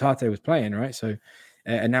dropped and Hatate was playing, right? So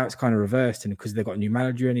and now it's kind of reversed, and because they've got a new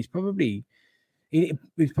manager, and he's probably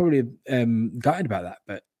gutted about that.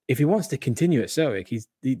 But if he wants to continue at Celtic,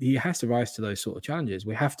 he has to rise to those sort of challenges.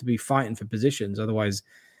 We have to be fighting for positions, otherwise,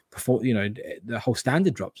 before the whole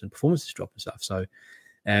standard drops and performances drop and stuff. So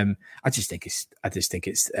I just think it's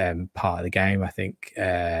part of the game. I think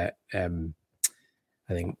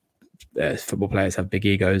football players have big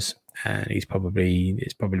egos, and it's probably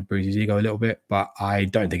bruised his ego a little bit, but I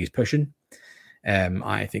don't think he's pushing.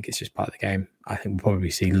 I think it's just part of the game. I think we'll probably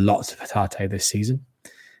see lots of Hatate this season,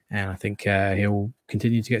 and I think he'll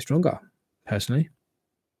continue to get stronger, personally.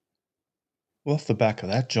 Well, off the back of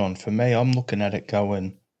that, John, for me, I'm looking at it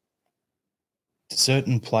going,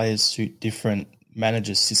 certain players suit different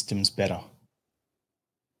managers' systems better.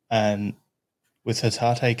 And with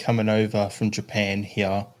Hatate coming over from Japan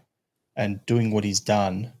here and doing what he's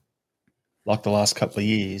done, like the last couple of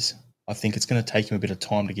years, I think it's going to take him a bit of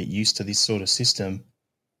time to get used to this sort of system.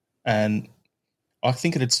 And I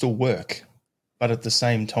think it'd still work. But at the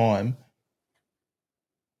same time,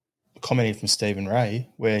 commenting from Stephen Ray,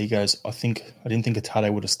 where he goes, I didn't think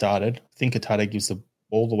Hatate would have started. I think Hatate gives the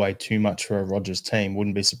ball away too much for a Rodgers team.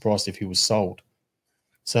 Wouldn't be surprised if he was sold.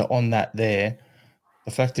 So on that there,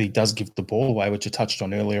 the fact that he does give the ball away, which I touched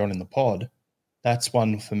on earlier on in the pod, that's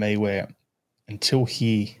one for me where until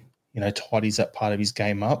he, tidies that part of his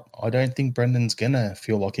game up, I don't think Brendan's going to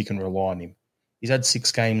feel like he can rely on him. He's had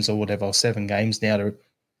 6 games or whatever, or 7 games now to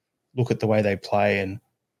look at the way they play and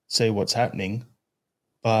see what's happening.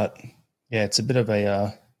 But yeah, it's a bit of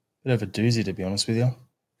a doozy, to be honest with you.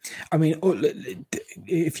 I mean,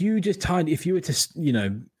 if you were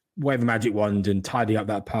to, wave a magic wand and tidy up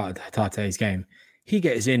that part of Hatate's game, he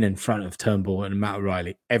gets in front of Turnbull and Matt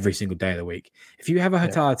O'Reilly every single day of the week. If you have a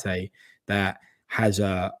Hatate that has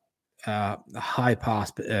a high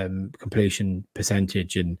pass completion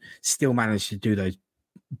percentage and still manage to do those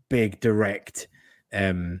big direct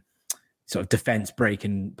sort of defense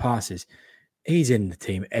breaking passes, he's in the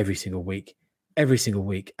team every single week.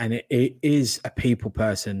 And it is a people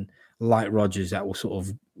person like Rodgers that will sort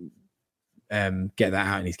of get that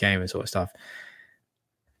out in his game and sort of stuff.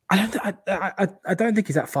 I don't think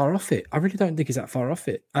he's that far off it. I really don't think he's that far off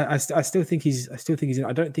it. I still think he's in.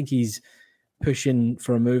 I don't think he's pushing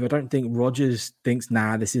for a move. I don't think Rodgers thinks,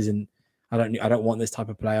 this isn't. I don't want this type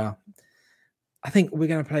of player. I think we're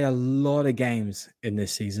going to play a lot of games in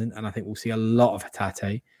this season, and I think we'll see a lot of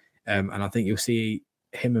Hatate. And I think you'll see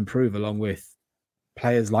him improve along with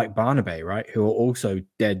players like Barnaby, right, who are also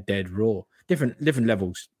dead raw. Different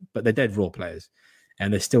levels, but they're dead raw players,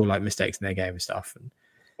 and there's still like mistakes in their game and stuff. And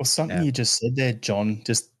well, something you just said there, John,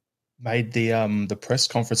 just made the press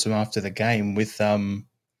conference from after the game with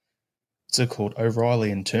what's it called,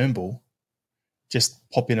 O'Reilly and Turnbull, just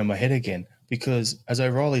pop into my head again. Because as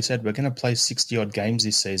O'Reilly said, we're going to play 60-odd games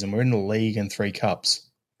this season. We're in the league and 3 cups.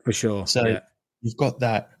 For sure. So you've got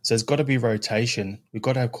that. So there's got to be rotation. We've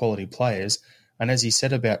got to have quality players. And as he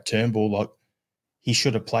said about Turnbull, like he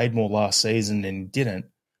should have played more last season and didn't.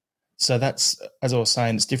 So that's, as I was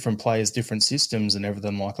saying, it's different players, different systems and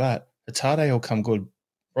everything like that. Hatate will come good.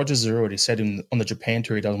 Rodgers has already said on the Japan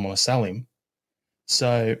tour he doesn't want to sell him.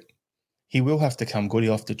 So he will have to come good.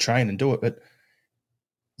 He'll have to train and do it. But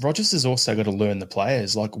Rodgers has also got to learn the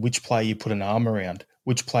players, like which player you put an arm around,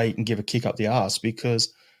 which player you can give a kick up the arse,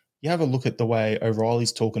 because you have a look at the way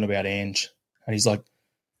O'Reilly's talking about Ange, and he's like,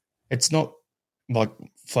 it's not like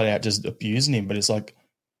flat out just abusing him, but it's like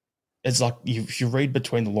if you read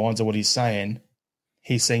between the lines of what he's saying,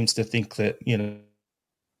 he seems to think that,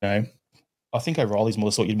 I think O'Reilly's more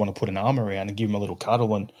the sort you'd want to put an arm around and give him a little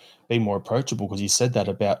cuddle and be more approachable, because he said that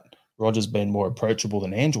about Rodgers being more approachable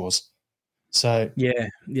than Ange was. So yeah,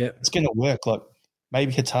 it's going to work. Like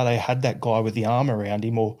maybe Hatate had that guy with the arm around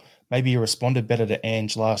him, or maybe he responded better to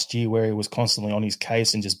Ange last year, where he was constantly on his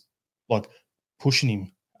case and just like pushing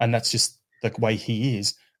him, and that's just the way he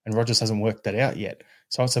is. And Rodgers hasn't worked that out yet,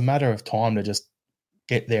 so it's a matter of time to just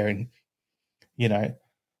get there and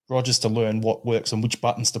Rodgers to learn what works and which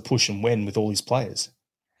buttons to push and when with all his players.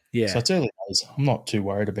 Yeah, so it's early days. I'm not too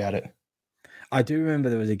worried about it. I do remember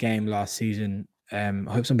there was a game last season. I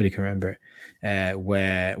hope somebody can remember it,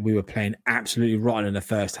 where we were playing absolutely rotten in the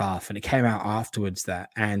first half, and it came out afterwards that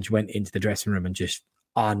Ange went into the dressing room and just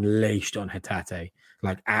unleashed on Hatate,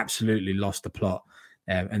 like absolutely lost the plot.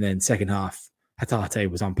 And then second half,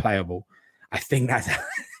 Hatate was unplayable. I think that's how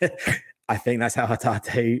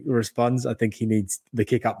Hatate responds. I think he needs the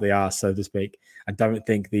kick up the arse, so to speak. I don't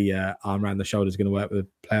think the arm around the shoulder is going to work with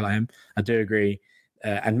a player like him. I do agree.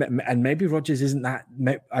 And maybe Rodgers isn't that.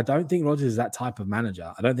 I don't think Rodgers is that type of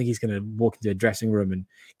manager. I don't think he's going to walk into a dressing room and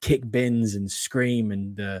kick bins and scream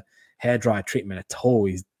and hairdryer treatment at all.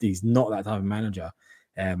 He's not that type of manager.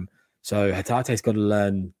 So Hatate's got to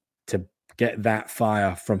learn to get that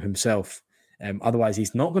fire from himself. Otherwise,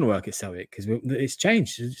 he's not going to work at Celtic, because it's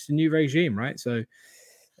changed. It's a new regime, right? So you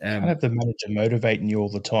can't have the manager motivating you all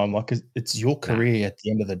the time. Like it's your career at the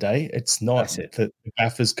end of the day. It's not the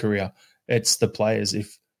Baffer's career. It's the players.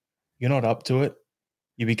 If you're not up to it,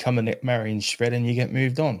 you become a net Marion shred and you get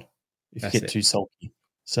moved on if you get too sulky.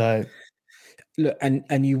 So, look,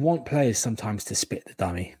 and you want players sometimes to spit the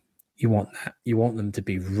dummy. You want that. You want them to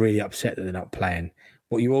be really upset that they're not playing.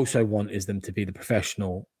 What you also want is them to be the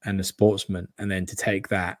professional and the sportsman, and then to take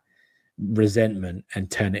that resentment and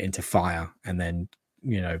turn it into fire, and then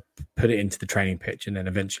put it into the training pitch, and then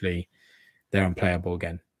eventually they're unplayable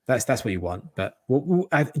again. That's what you want. But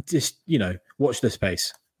I just, watch the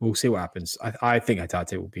space. We'll see what happens. I think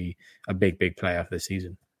Hatate will be a big player for the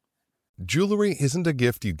season. Jewelry isn't a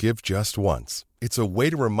gift you give just once. It's a way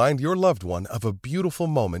to remind your loved one of a beautiful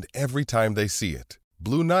moment every time they see it.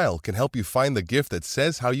 Blue Nile can help you find the gift that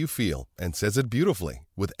says how you feel and says it beautifully,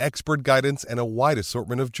 with expert guidance and a wide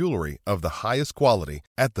assortment of jewelry of the highest quality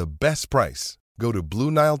at the best price. Go to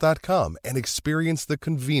BlueNile.com and experience the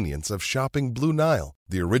convenience of shopping Blue Nile,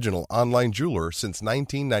 the original online jeweler since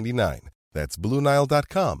 1999. That's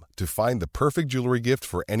BlueNile.com to find the perfect jewelry gift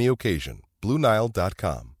for any occasion.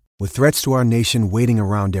 BlueNile.com. With threats to our nation waiting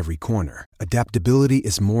around every corner, adaptability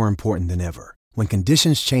is more important than ever. When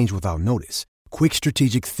conditions change without notice, quick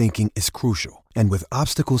strategic thinking is crucial. And with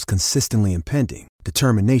obstacles consistently impending,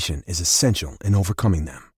 determination is essential in overcoming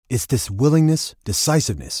them. It's this willingness,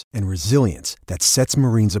 decisiveness, and resilience that sets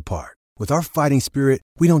Marines apart. With our fighting spirit,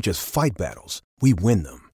 we don't just fight battles, we win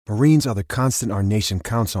them. Marines are the constant our nation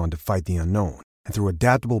counts on to fight the unknown. And through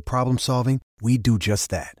adaptable problem solving, we do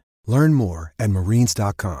just that. Learn more at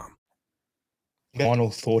marines.com.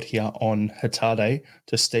 Final thought here on Hatate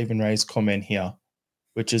to Stephen Ray's comment here,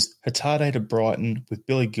 which is Hatate to Brighton with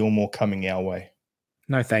Billy Gilmore coming our way.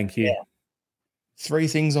 No, thank you. Yeah. 3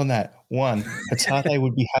 things on that. 1, Hatate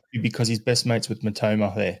would be happy because he's best mates with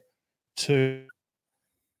Matoma there. 2,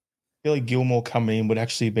 Billy Gilmore coming in would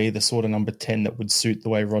actually be the sort of number 10 that would suit the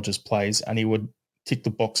way Rodgers plays, and he would tick the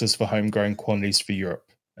boxes for homegrown quantities for Europe.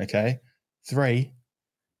 Okay? 3,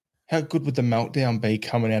 how good would the meltdown be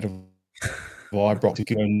coming out of Ibrox to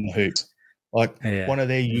go in the hoops? Like one of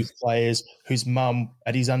their youth players whose mum,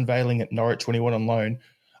 at his unveiling at Norwich when he went on loan,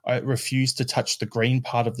 refused to touch the green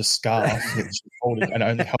part of the scarf that she holding and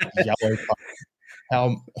only held the yellow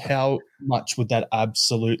part. How much would that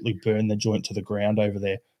absolutely burn the joint to the ground over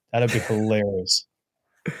there? That'd be hilarious.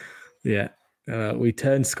 Yeah. We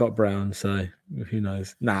turned Scott Brown, so who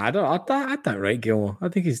knows? Nah, I don't rate Gilmore. I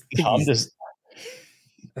think he's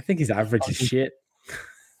average as shit.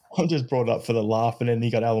 I'm just brought up for the laugh, and then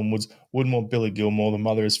you got Alan Woods. Wouldn't want Billy Gilmore. The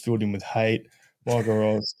mother is filled him with hate. Michael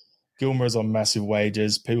Ross. Gilmore's on massive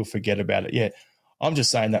wages. People forget about it. Yeah, I'm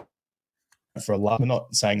just saying that for a laugh. I'm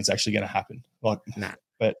not saying it's actually going to happen. But that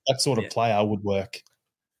sort of player would work.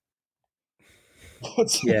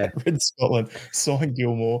 Red Scotland, sign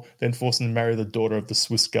Gilmore, then force him to marry the daughter of the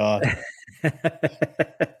Swiss guard.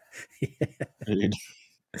 Dude,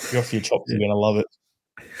 you're off your chops. You're going to love it.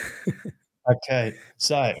 Okay,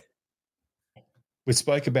 so we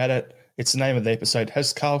spoke about it. It's the name of the episode.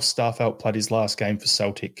 Has Carl Starfelt played his last game for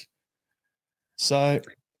Celtic? So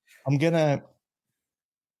I'm going to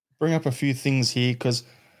bring up a few things here because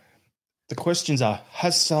the questions are,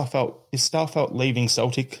 is Starfelt leaving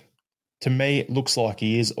Celtic? To me, it looks like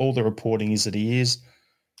he is. All the reporting is that he is.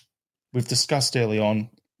 We've discussed early on,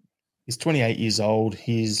 he's 28 years old.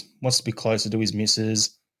 He wants to be closer to his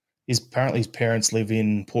missus. Apparently his parents live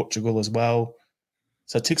in Portugal as well.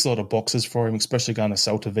 So it ticks a lot of boxes for him, especially going to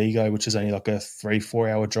Celta Vigo, which is only like a 3-4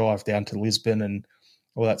 hour drive down to Lisbon and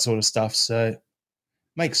all that sort of stuff. So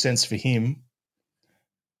makes sense for him.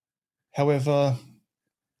 However,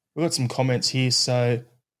 we've got some comments here. So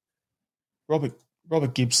Robert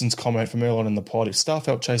Gibson's comment from earlier on in the pod, if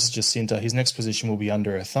Starfelt chases Jacinta, his next position will be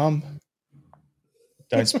under her thumb.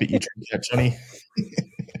 Don't spit your drink out, Johnny.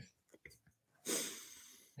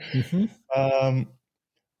 Mm-hmm.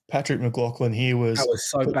 Patrick McLaughlin here was... That was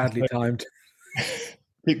so badly timed.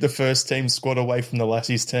 Pick the first team squad away from the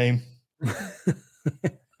Lassies team.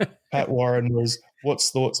 Pat Warren was,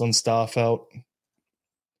 what's thoughts on Starfelt?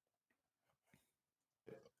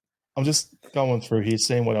 I'm just going through here,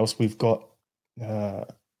 seeing what else we've got. So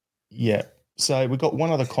we've got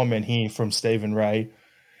one other comment here from Stephen Ray,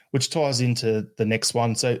 which ties into the next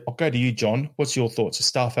one. So I'll go to you, John. What's your thoughts?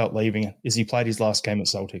 Is Starfelt leaving? Is he played his last game at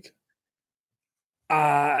Celtic?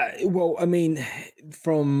 Well, I mean,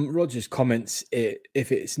 from Roger's comments,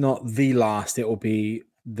 if it's not the last, it will be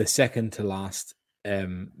the second to last.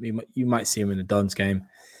 You might see him in the Dons game.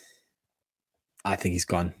 I think he's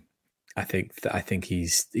gone. I think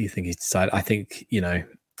he's decided. I think,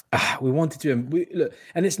 we wanted to look,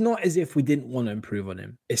 and it's not as if we didn't want to improve on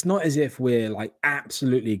him. It's not as if we're like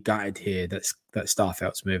absolutely gutted here that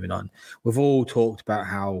Starfelt's moving on. We've all talked about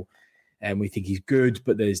how we think he's good,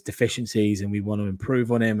 but there's deficiencies and we want to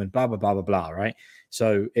improve on him and blah, blah, blah, blah, blah, right?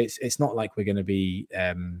 So it's not like we're going to be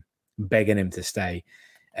begging him to stay.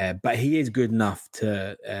 But he is good enough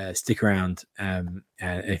to stick around. And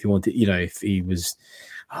if you wanted, if he was,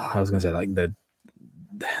 I was going to say like the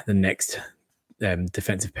next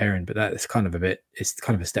defensive pairing, but that's kind of it's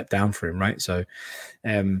kind of a step down for him, right? So,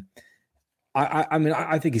 I mean,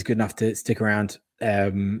 I think he's good enough to stick around.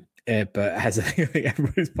 But as I think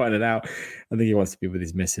everyone's pointed out, I think he wants to be with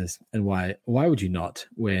his missus. And why would you not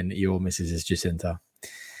when your missus is Jacinta?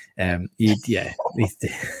 You're going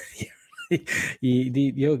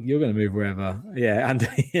to move wherever. Yeah. And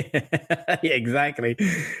yeah, exactly.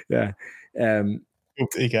 Yeah.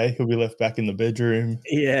 Okay, he'll be left back in the bedroom.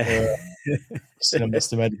 Yeah. It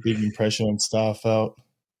must have made a big impression on Starfelt.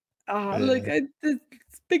 Look, there's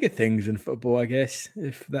bigger things in football, I guess,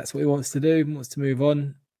 if that's what he wants to do, wants to move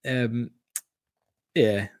on.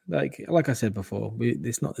 Yeah, like I said before,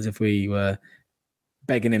 it's not as if we were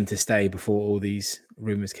begging him to stay before all these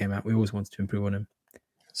rumours came out. We always wanted to improve on him.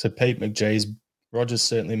 So Pete McGee's Rogers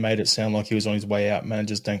certainly made it sound like he was on his way out.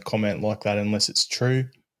 Managers don't comment like that unless it's true.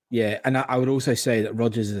 Yeah, and I would also say that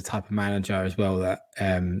Rogers is the type of manager as well that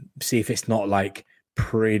see if it's not like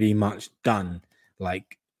pretty much done,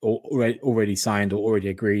 like already signed or already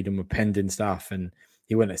agreed and we're pending stuff, and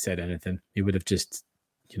he wouldn't have said anything. He would have just,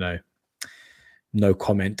 no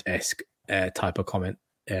comment-esque type of comment.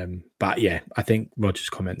 But yeah, I think Rogers'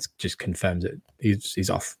 comments just confirms it. He's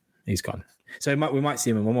off. He's gone. So we might see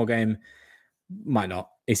him in one more game. Might not.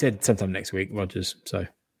 He said sometime next week, Rogers. So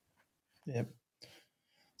yeah.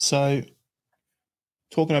 So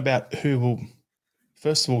talking about who will,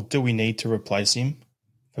 first of all, do we need to replace him?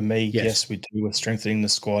 For me, yes we do. We're strengthening the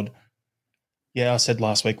squad. Yeah, I said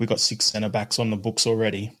last week we got 6 centre backs on the books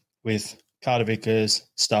already with Carter Vickers,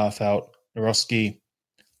 Starfelt, Narosky.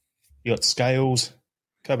 You got Scales,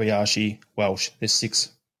 Kobayashi, Welsh. There's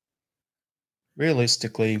 6.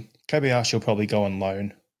 Realistically, Kobayashi will probably go on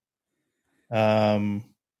loan. And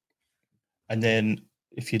then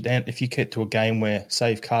if you get to a game where,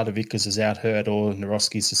 say, if Carter Vickers is out hurt or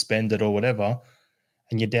Narosky's suspended or whatever,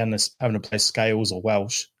 and you're down to having to play Scales or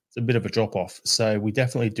Welsh, it's a bit of a drop-off. So we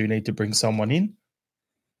definitely do need to bring someone in.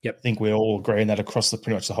 Yep. I think we're all agreeing that across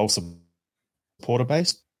pretty much the whole supporter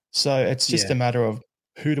base. So it's just a matter of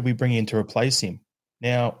who do we bring in to replace him.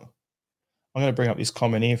 Now, I'm going to bring up this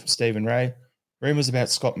comment here from Stephen Ray. Rumours about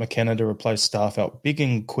Scott McKenna to replace Starfelt. Big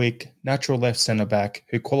and quick, natural left centre-back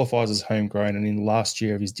who qualifies as homegrown and in the last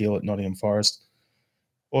year of his deal at Nottingham Forest.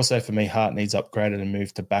 Also, for me, Hart needs upgraded and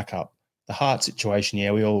moved to backup. The Hart situation,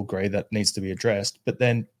 yeah, we all agree that needs to be addressed. But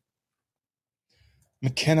then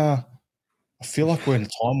McKenna, I feel like we're in a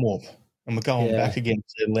time warp and we're going back again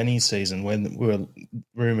to Lenny's season when we were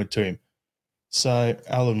rumoured to him. So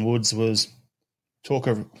Alan Woods was talk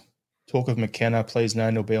of McKenna. Please no,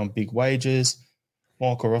 he'll be on big wages.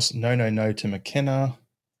 Michael Ross, no to McKenna.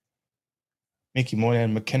 Mickey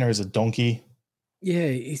Moynihan, McKenna is a donkey. Yeah,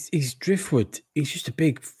 he's driftwood. He's just a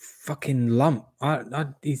big fucking lump. I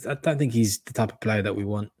don't think he's the type of player that we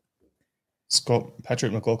want.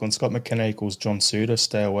 Patrick McLaughlin, Scott McKenna equals John Suter.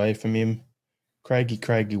 Stay away from him.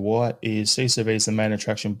 Craigie White is CCV is the main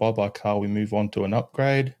attraction. Bye Carl. We move on to an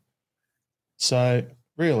upgrade. So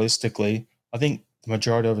realistically, I think the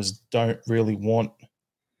majority of us don't really want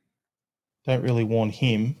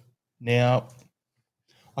him. Now,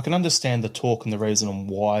 I can understand the talk and the reason on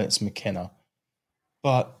why it's McKenna,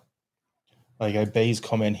 but there you go. B's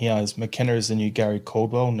comment here is McKenna is the new Gary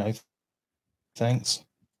Caldwell. No, thanks.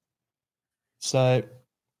 So,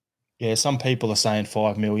 yeah, some people are saying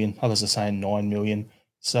 5 million, others are saying 9 million.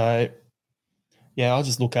 So, yeah, I'll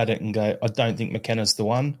just look at it and go, I don't think McKenna's the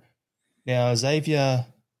one. Now, Xavier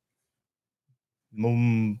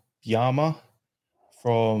Mumyama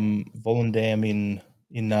from Volendam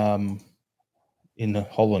in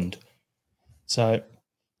Holland. So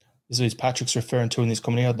this is Patrick's referring to in this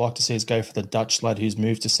comment. I'd like to see us go for the Dutch lad who's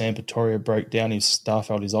moved to San Pretoria, broke down his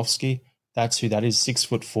Starfelt Izovski. That's who that is,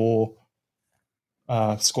 6'4",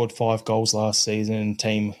 scored 5 goals last season,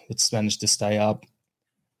 team that's managed to stay up.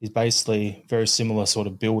 He's basically very similar sort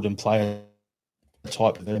of build and player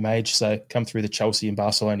type of them age, so come through the Chelsea and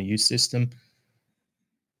Barcelona youth system.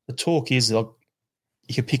 The talk is like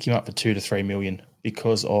you could pick him up for 2 to 3 million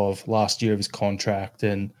because of last year of his contract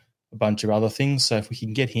and a bunch of other things. So if we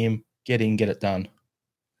can get him, get it done.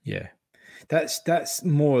 Yeah, that's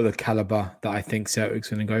more of the caliber that I think Celtic's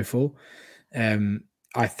going to go for.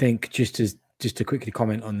 I think just to quickly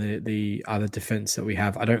comment on the other defense that we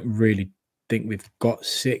have, I don't really think we've got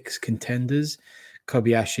 6 contenders.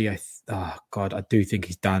 Kobayashi, I do think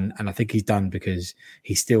he's done, and I think he's done because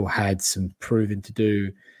he still had some proving to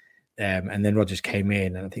do, and then Rogers came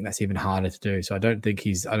in, and I think that's even harder to do. So I don't think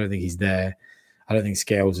he's there. I don't think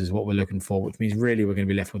Scales is what we're looking for, which means really we're going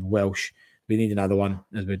to be left with Welsh. We need another one,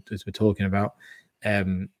 as we're talking about.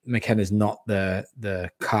 McKenna's not the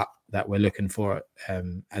cut that we're looking for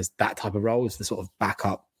as that type of role, as the sort of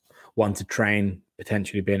backup one to train,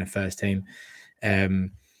 potentially being a first team.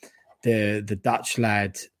 The Dutch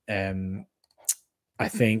lad, I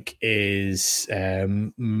think, is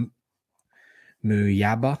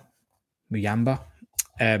Muyamba.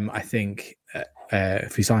 I think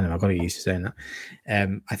if we sign him, I've got to get used to saying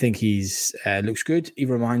that. I think he's looks good. He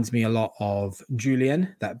reminds me a lot of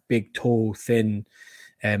Julian, that big, tall, thin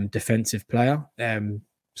defensive player.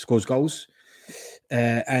 Scores goals,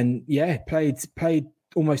 and played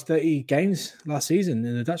almost 30 games last season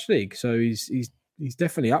in the Dutch league. So he's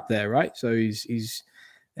definitely up there, right? So he's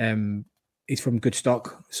from good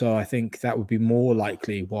stock. So I think that would be more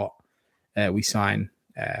likely what we sign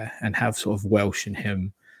and have sort of Welsh and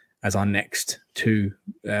him as our next two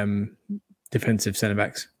defensive centre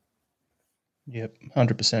backs. Yep,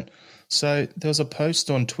 100%. So there was a post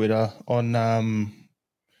on Twitter on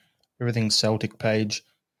Everything Celtic page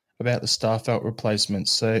about the Starfelt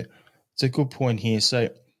replacements. So it's a good point here. So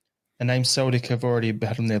a name Celtic have already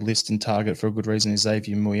had on their list and target for a good reason is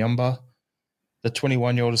Xavier Muyamba. The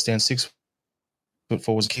 21-year-old is down 6'4",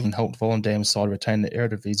 was given helped Volendam's side retain the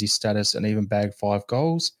Eredivisie status and even bag 5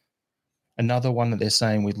 goals. Another one that they're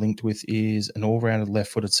saying we linked with is an all-rounded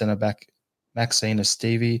left-footed centre-back, Maxine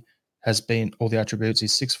Stevie, has been all the attributes.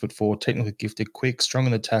 He's 6'4", technically gifted, quick, strong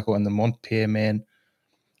in the tackle, and the Montpellier man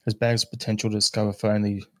has bags potential to discover for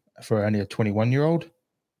only a 21-year-old.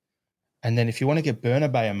 And then if you want to get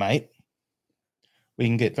Bernabeu, mate, we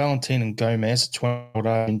can get Valentin and Gomez, 20-year-old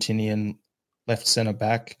Argentinian left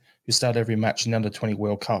centre-back who started every match in the Under-20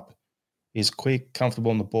 World Cup. He's quick, comfortable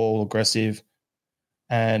on the ball, aggressive,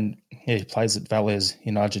 and he plays at Valles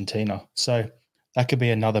in Argentina. So that could be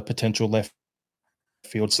another potential left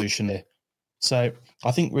field solution there. So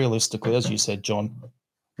I think realistically, as you said, John,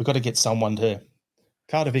 we've got to get someone to...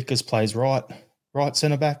 Carter Vickers plays right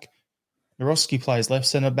centre-back. Naroski plays left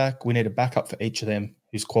centre-back. We need a backup for each of them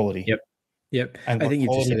who's quality. Yep. And I think you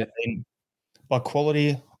just said it. By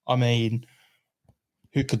quality, I mean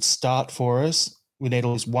who could start for us. We need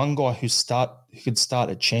at least one guy who could start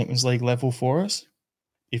at Champions League level for us,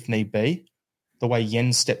 if need be. The way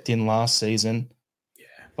Yen stepped in last season,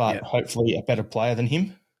 but hopefully a better player than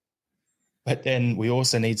him. But then we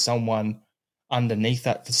also need someone underneath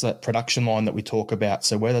that production line that we talk about.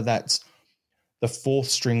 So whether that's the 4th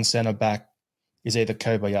string centre-back is either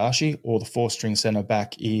Kobayashi or the 4th string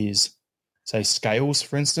centre-back is, say, Scales,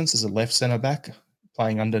 for instance, as a left centre-back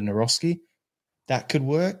playing under Naroski. That could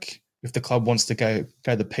work if the club wants to go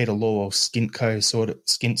the Peter Law or Skint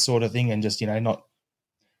sort of thing and just, not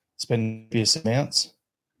spend obvious amounts.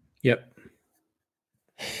 Yep.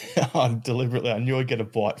 I knew I'd get a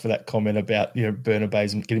bite for that comment about,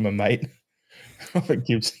 Bernabeu's and get him a mate. Robert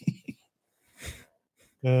Gibson.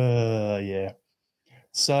 Yeah.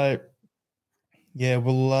 So, yeah,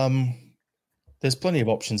 we'll there's plenty of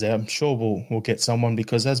options there. I'm sure we'll get someone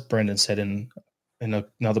because, as Brendan said in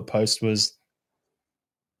another post, was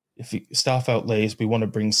if Starfelt leaves, we want to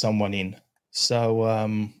bring someone in. So,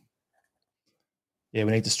 we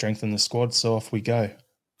need to strengthen the squad. So off we go.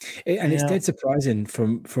 It's dead surprising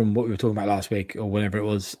from what we were talking about last week or whenever it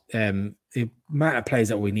was, the amount of players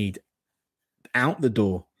that we need out the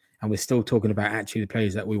door, and we're still talking about actually the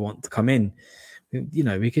players that we want to come in.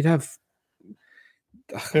 We could have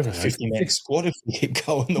a 50-man squad if we keep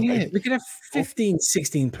going. We could have 15,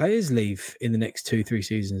 16 players leave in the next 2-3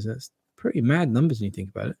 seasons. That's pretty mad numbers when you think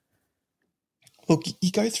about it. Look,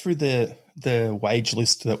 you go through the wage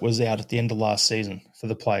list that was out at the end of last season for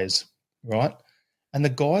the players, right? And the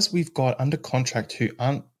guys we've got under contract who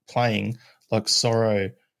aren't playing, like Sorrow,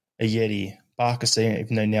 Ayeti, Barkassi,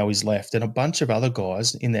 even though now he's left, and a bunch of other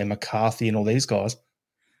guys in there, McCarthy and all these guys.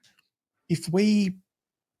 If we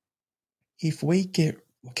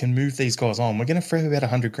can move these guys on, we're going to free about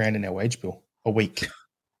 $100,000 in our wage bill a week.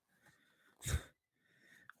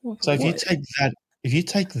 So if you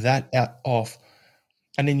take that out off,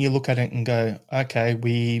 and then you look at it and go, okay,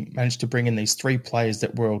 we managed to bring in these 3 players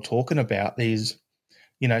that we're all talking about, these,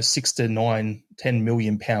 6 to 9, 10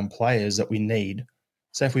 million pound players that we need.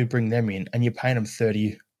 So if we bring them in and you're paying them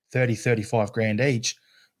 35 grand each,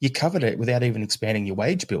 you covered it without even expanding your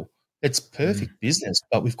wage bill. It's perfect business,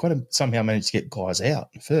 but we've got to somehow manage to get guys out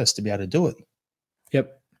first to be able to do it.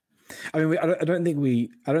 Yep. I mean, I don't think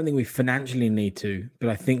we financially need to, but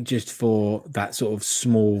I think just for that sort of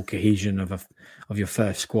small cohesion of your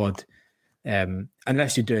first squad,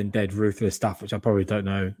 unless you're doing dead ruthless stuff, which I probably don't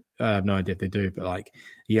know, I have no idea if they do, but like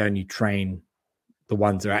you only train the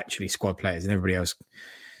ones that are actually squad players, and everybody else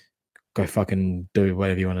go fucking do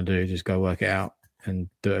whatever you want to do, just go work it out and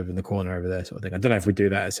do it over in the corner over there, sort of thing. I don't know if we do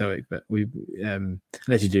that at Celtic, but we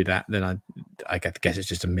unless you do that, then I guess it's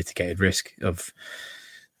just a mitigated risk of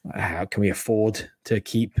how can we afford to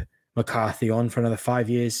keep McCarthy on for another 5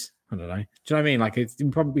 years? I don't know. Do you know what I mean? Like,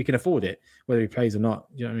 we can afford it, whether he plays or not.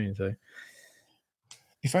 Do you know what I mean? So,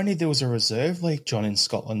 if only there was a reserve league, John, in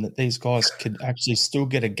Scotland, that these guys could actually still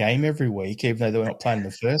get a game every week, even though they're not playing in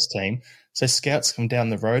the first team. So scouts come down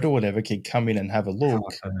the road or whatever could come in and have a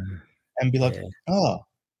look and be like,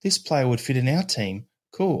 this player would fit in our team.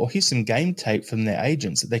 Cool. Or here's some game tape from their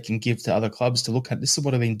agents that they can give to other clubs to look at. This is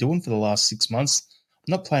what I've been doing for the last 6 months.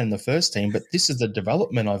 I'm not playing in the first team, but this is the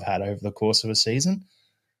development I've had over the course of a season.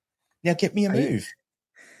 Now get me a move.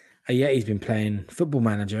 Yeah, he's been playing Football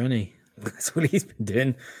Manager, hasn't he? That's what he's been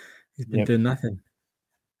doing. He's been doing nothing.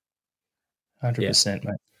 100%,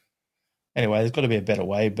 mate. Anyway, there's got to be a better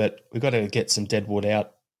way, but we've got to get some deadwood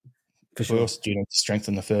out. For sure. We also do need to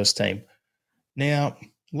strengthen the first team. Now,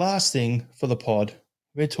 last thing for the pod,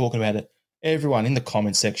 we're talking about it. Everyone in the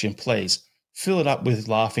comment section, please fill it up with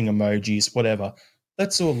laughing emojis, whatever.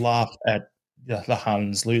 Let's all laugh at the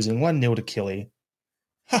Huns losing 1-0 to Killy.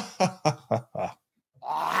 Ha, ha, ha, ha, ha.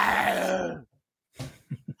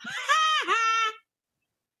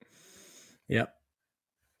 Yep.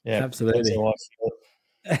 Yeah, absolutely.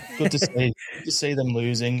 Good to see them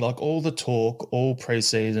losing. Like, all the talk all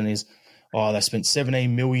preseason is, they spent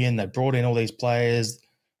 17 million. They brought in all these players.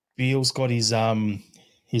 Beale's got his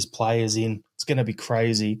players in. It's going to be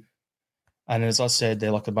crazy. And as I said,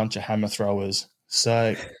 they're like a bunch of hammer throwers.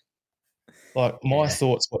 So, like, my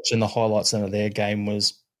thoughts watching the highlights of their game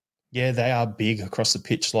was, they are big across the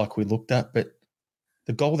pitch like we looked at, but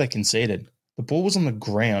the goal they conceded, the ball was on the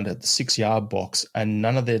ground at the 6-yard box and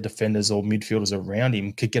none of their defenders or midfielders around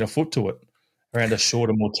him could get a foot to it around a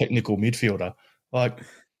shorter, more technical midfielder. Like,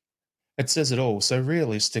 it says it all. So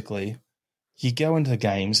realistically, you go into the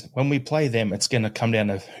games, when we play them, it's going to come down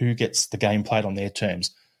to who gets the game played on their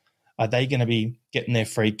terms. Are they going to be getting their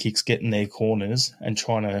free kicks, getting their corners and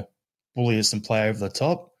trying to bully us and play over the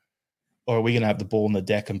top? Or are we going to have the ball in the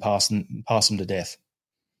deck and pass them to death?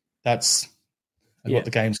 That's what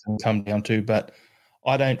the game's going to come down to. But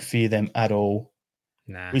I don't fear them at all.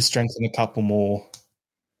 Nah. We strengthen a couple more.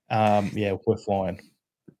 We're flying.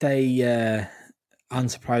 They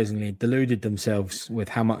unsurprisingly deluded themselves with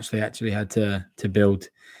how much they actually had to build,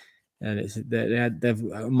 and they've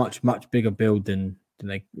a much much bigger build than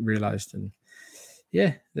they realised. And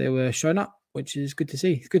they were showing up, which is good to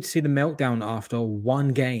see. It's good to see the meltdown after one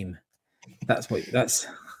game. That's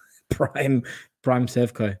prime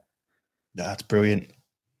Sevco. That's brilliant.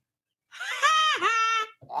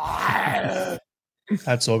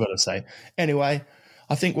 That's all I've got to say. Anyway,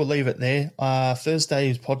 I think we'll leave it there.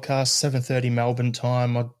 Thursday's podcast, 7:30 Melbourne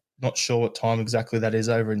time. I'm not sure what time exactly that is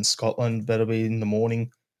over in Scotland, but it'll be in the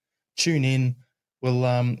morning. Tune in. We'll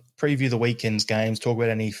preview the weekend's games, talk about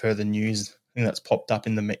any further news that's popped up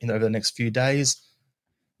over the next few days.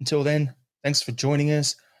 Until then, thanks for joining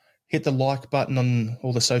us. Hit the like button on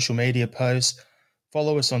all the social media posts.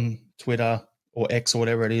 Follow us on Twitter or X or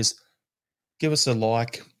whatever it is. Give us a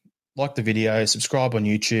like the video, subscribe on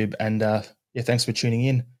YouTube, and thanks for tuning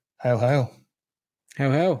in. Hail, hail.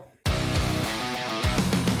 Hail, hail.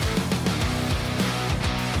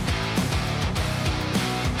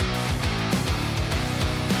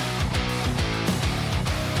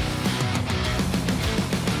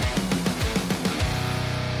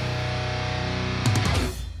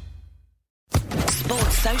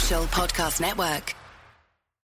 Sports Social Podcast Network.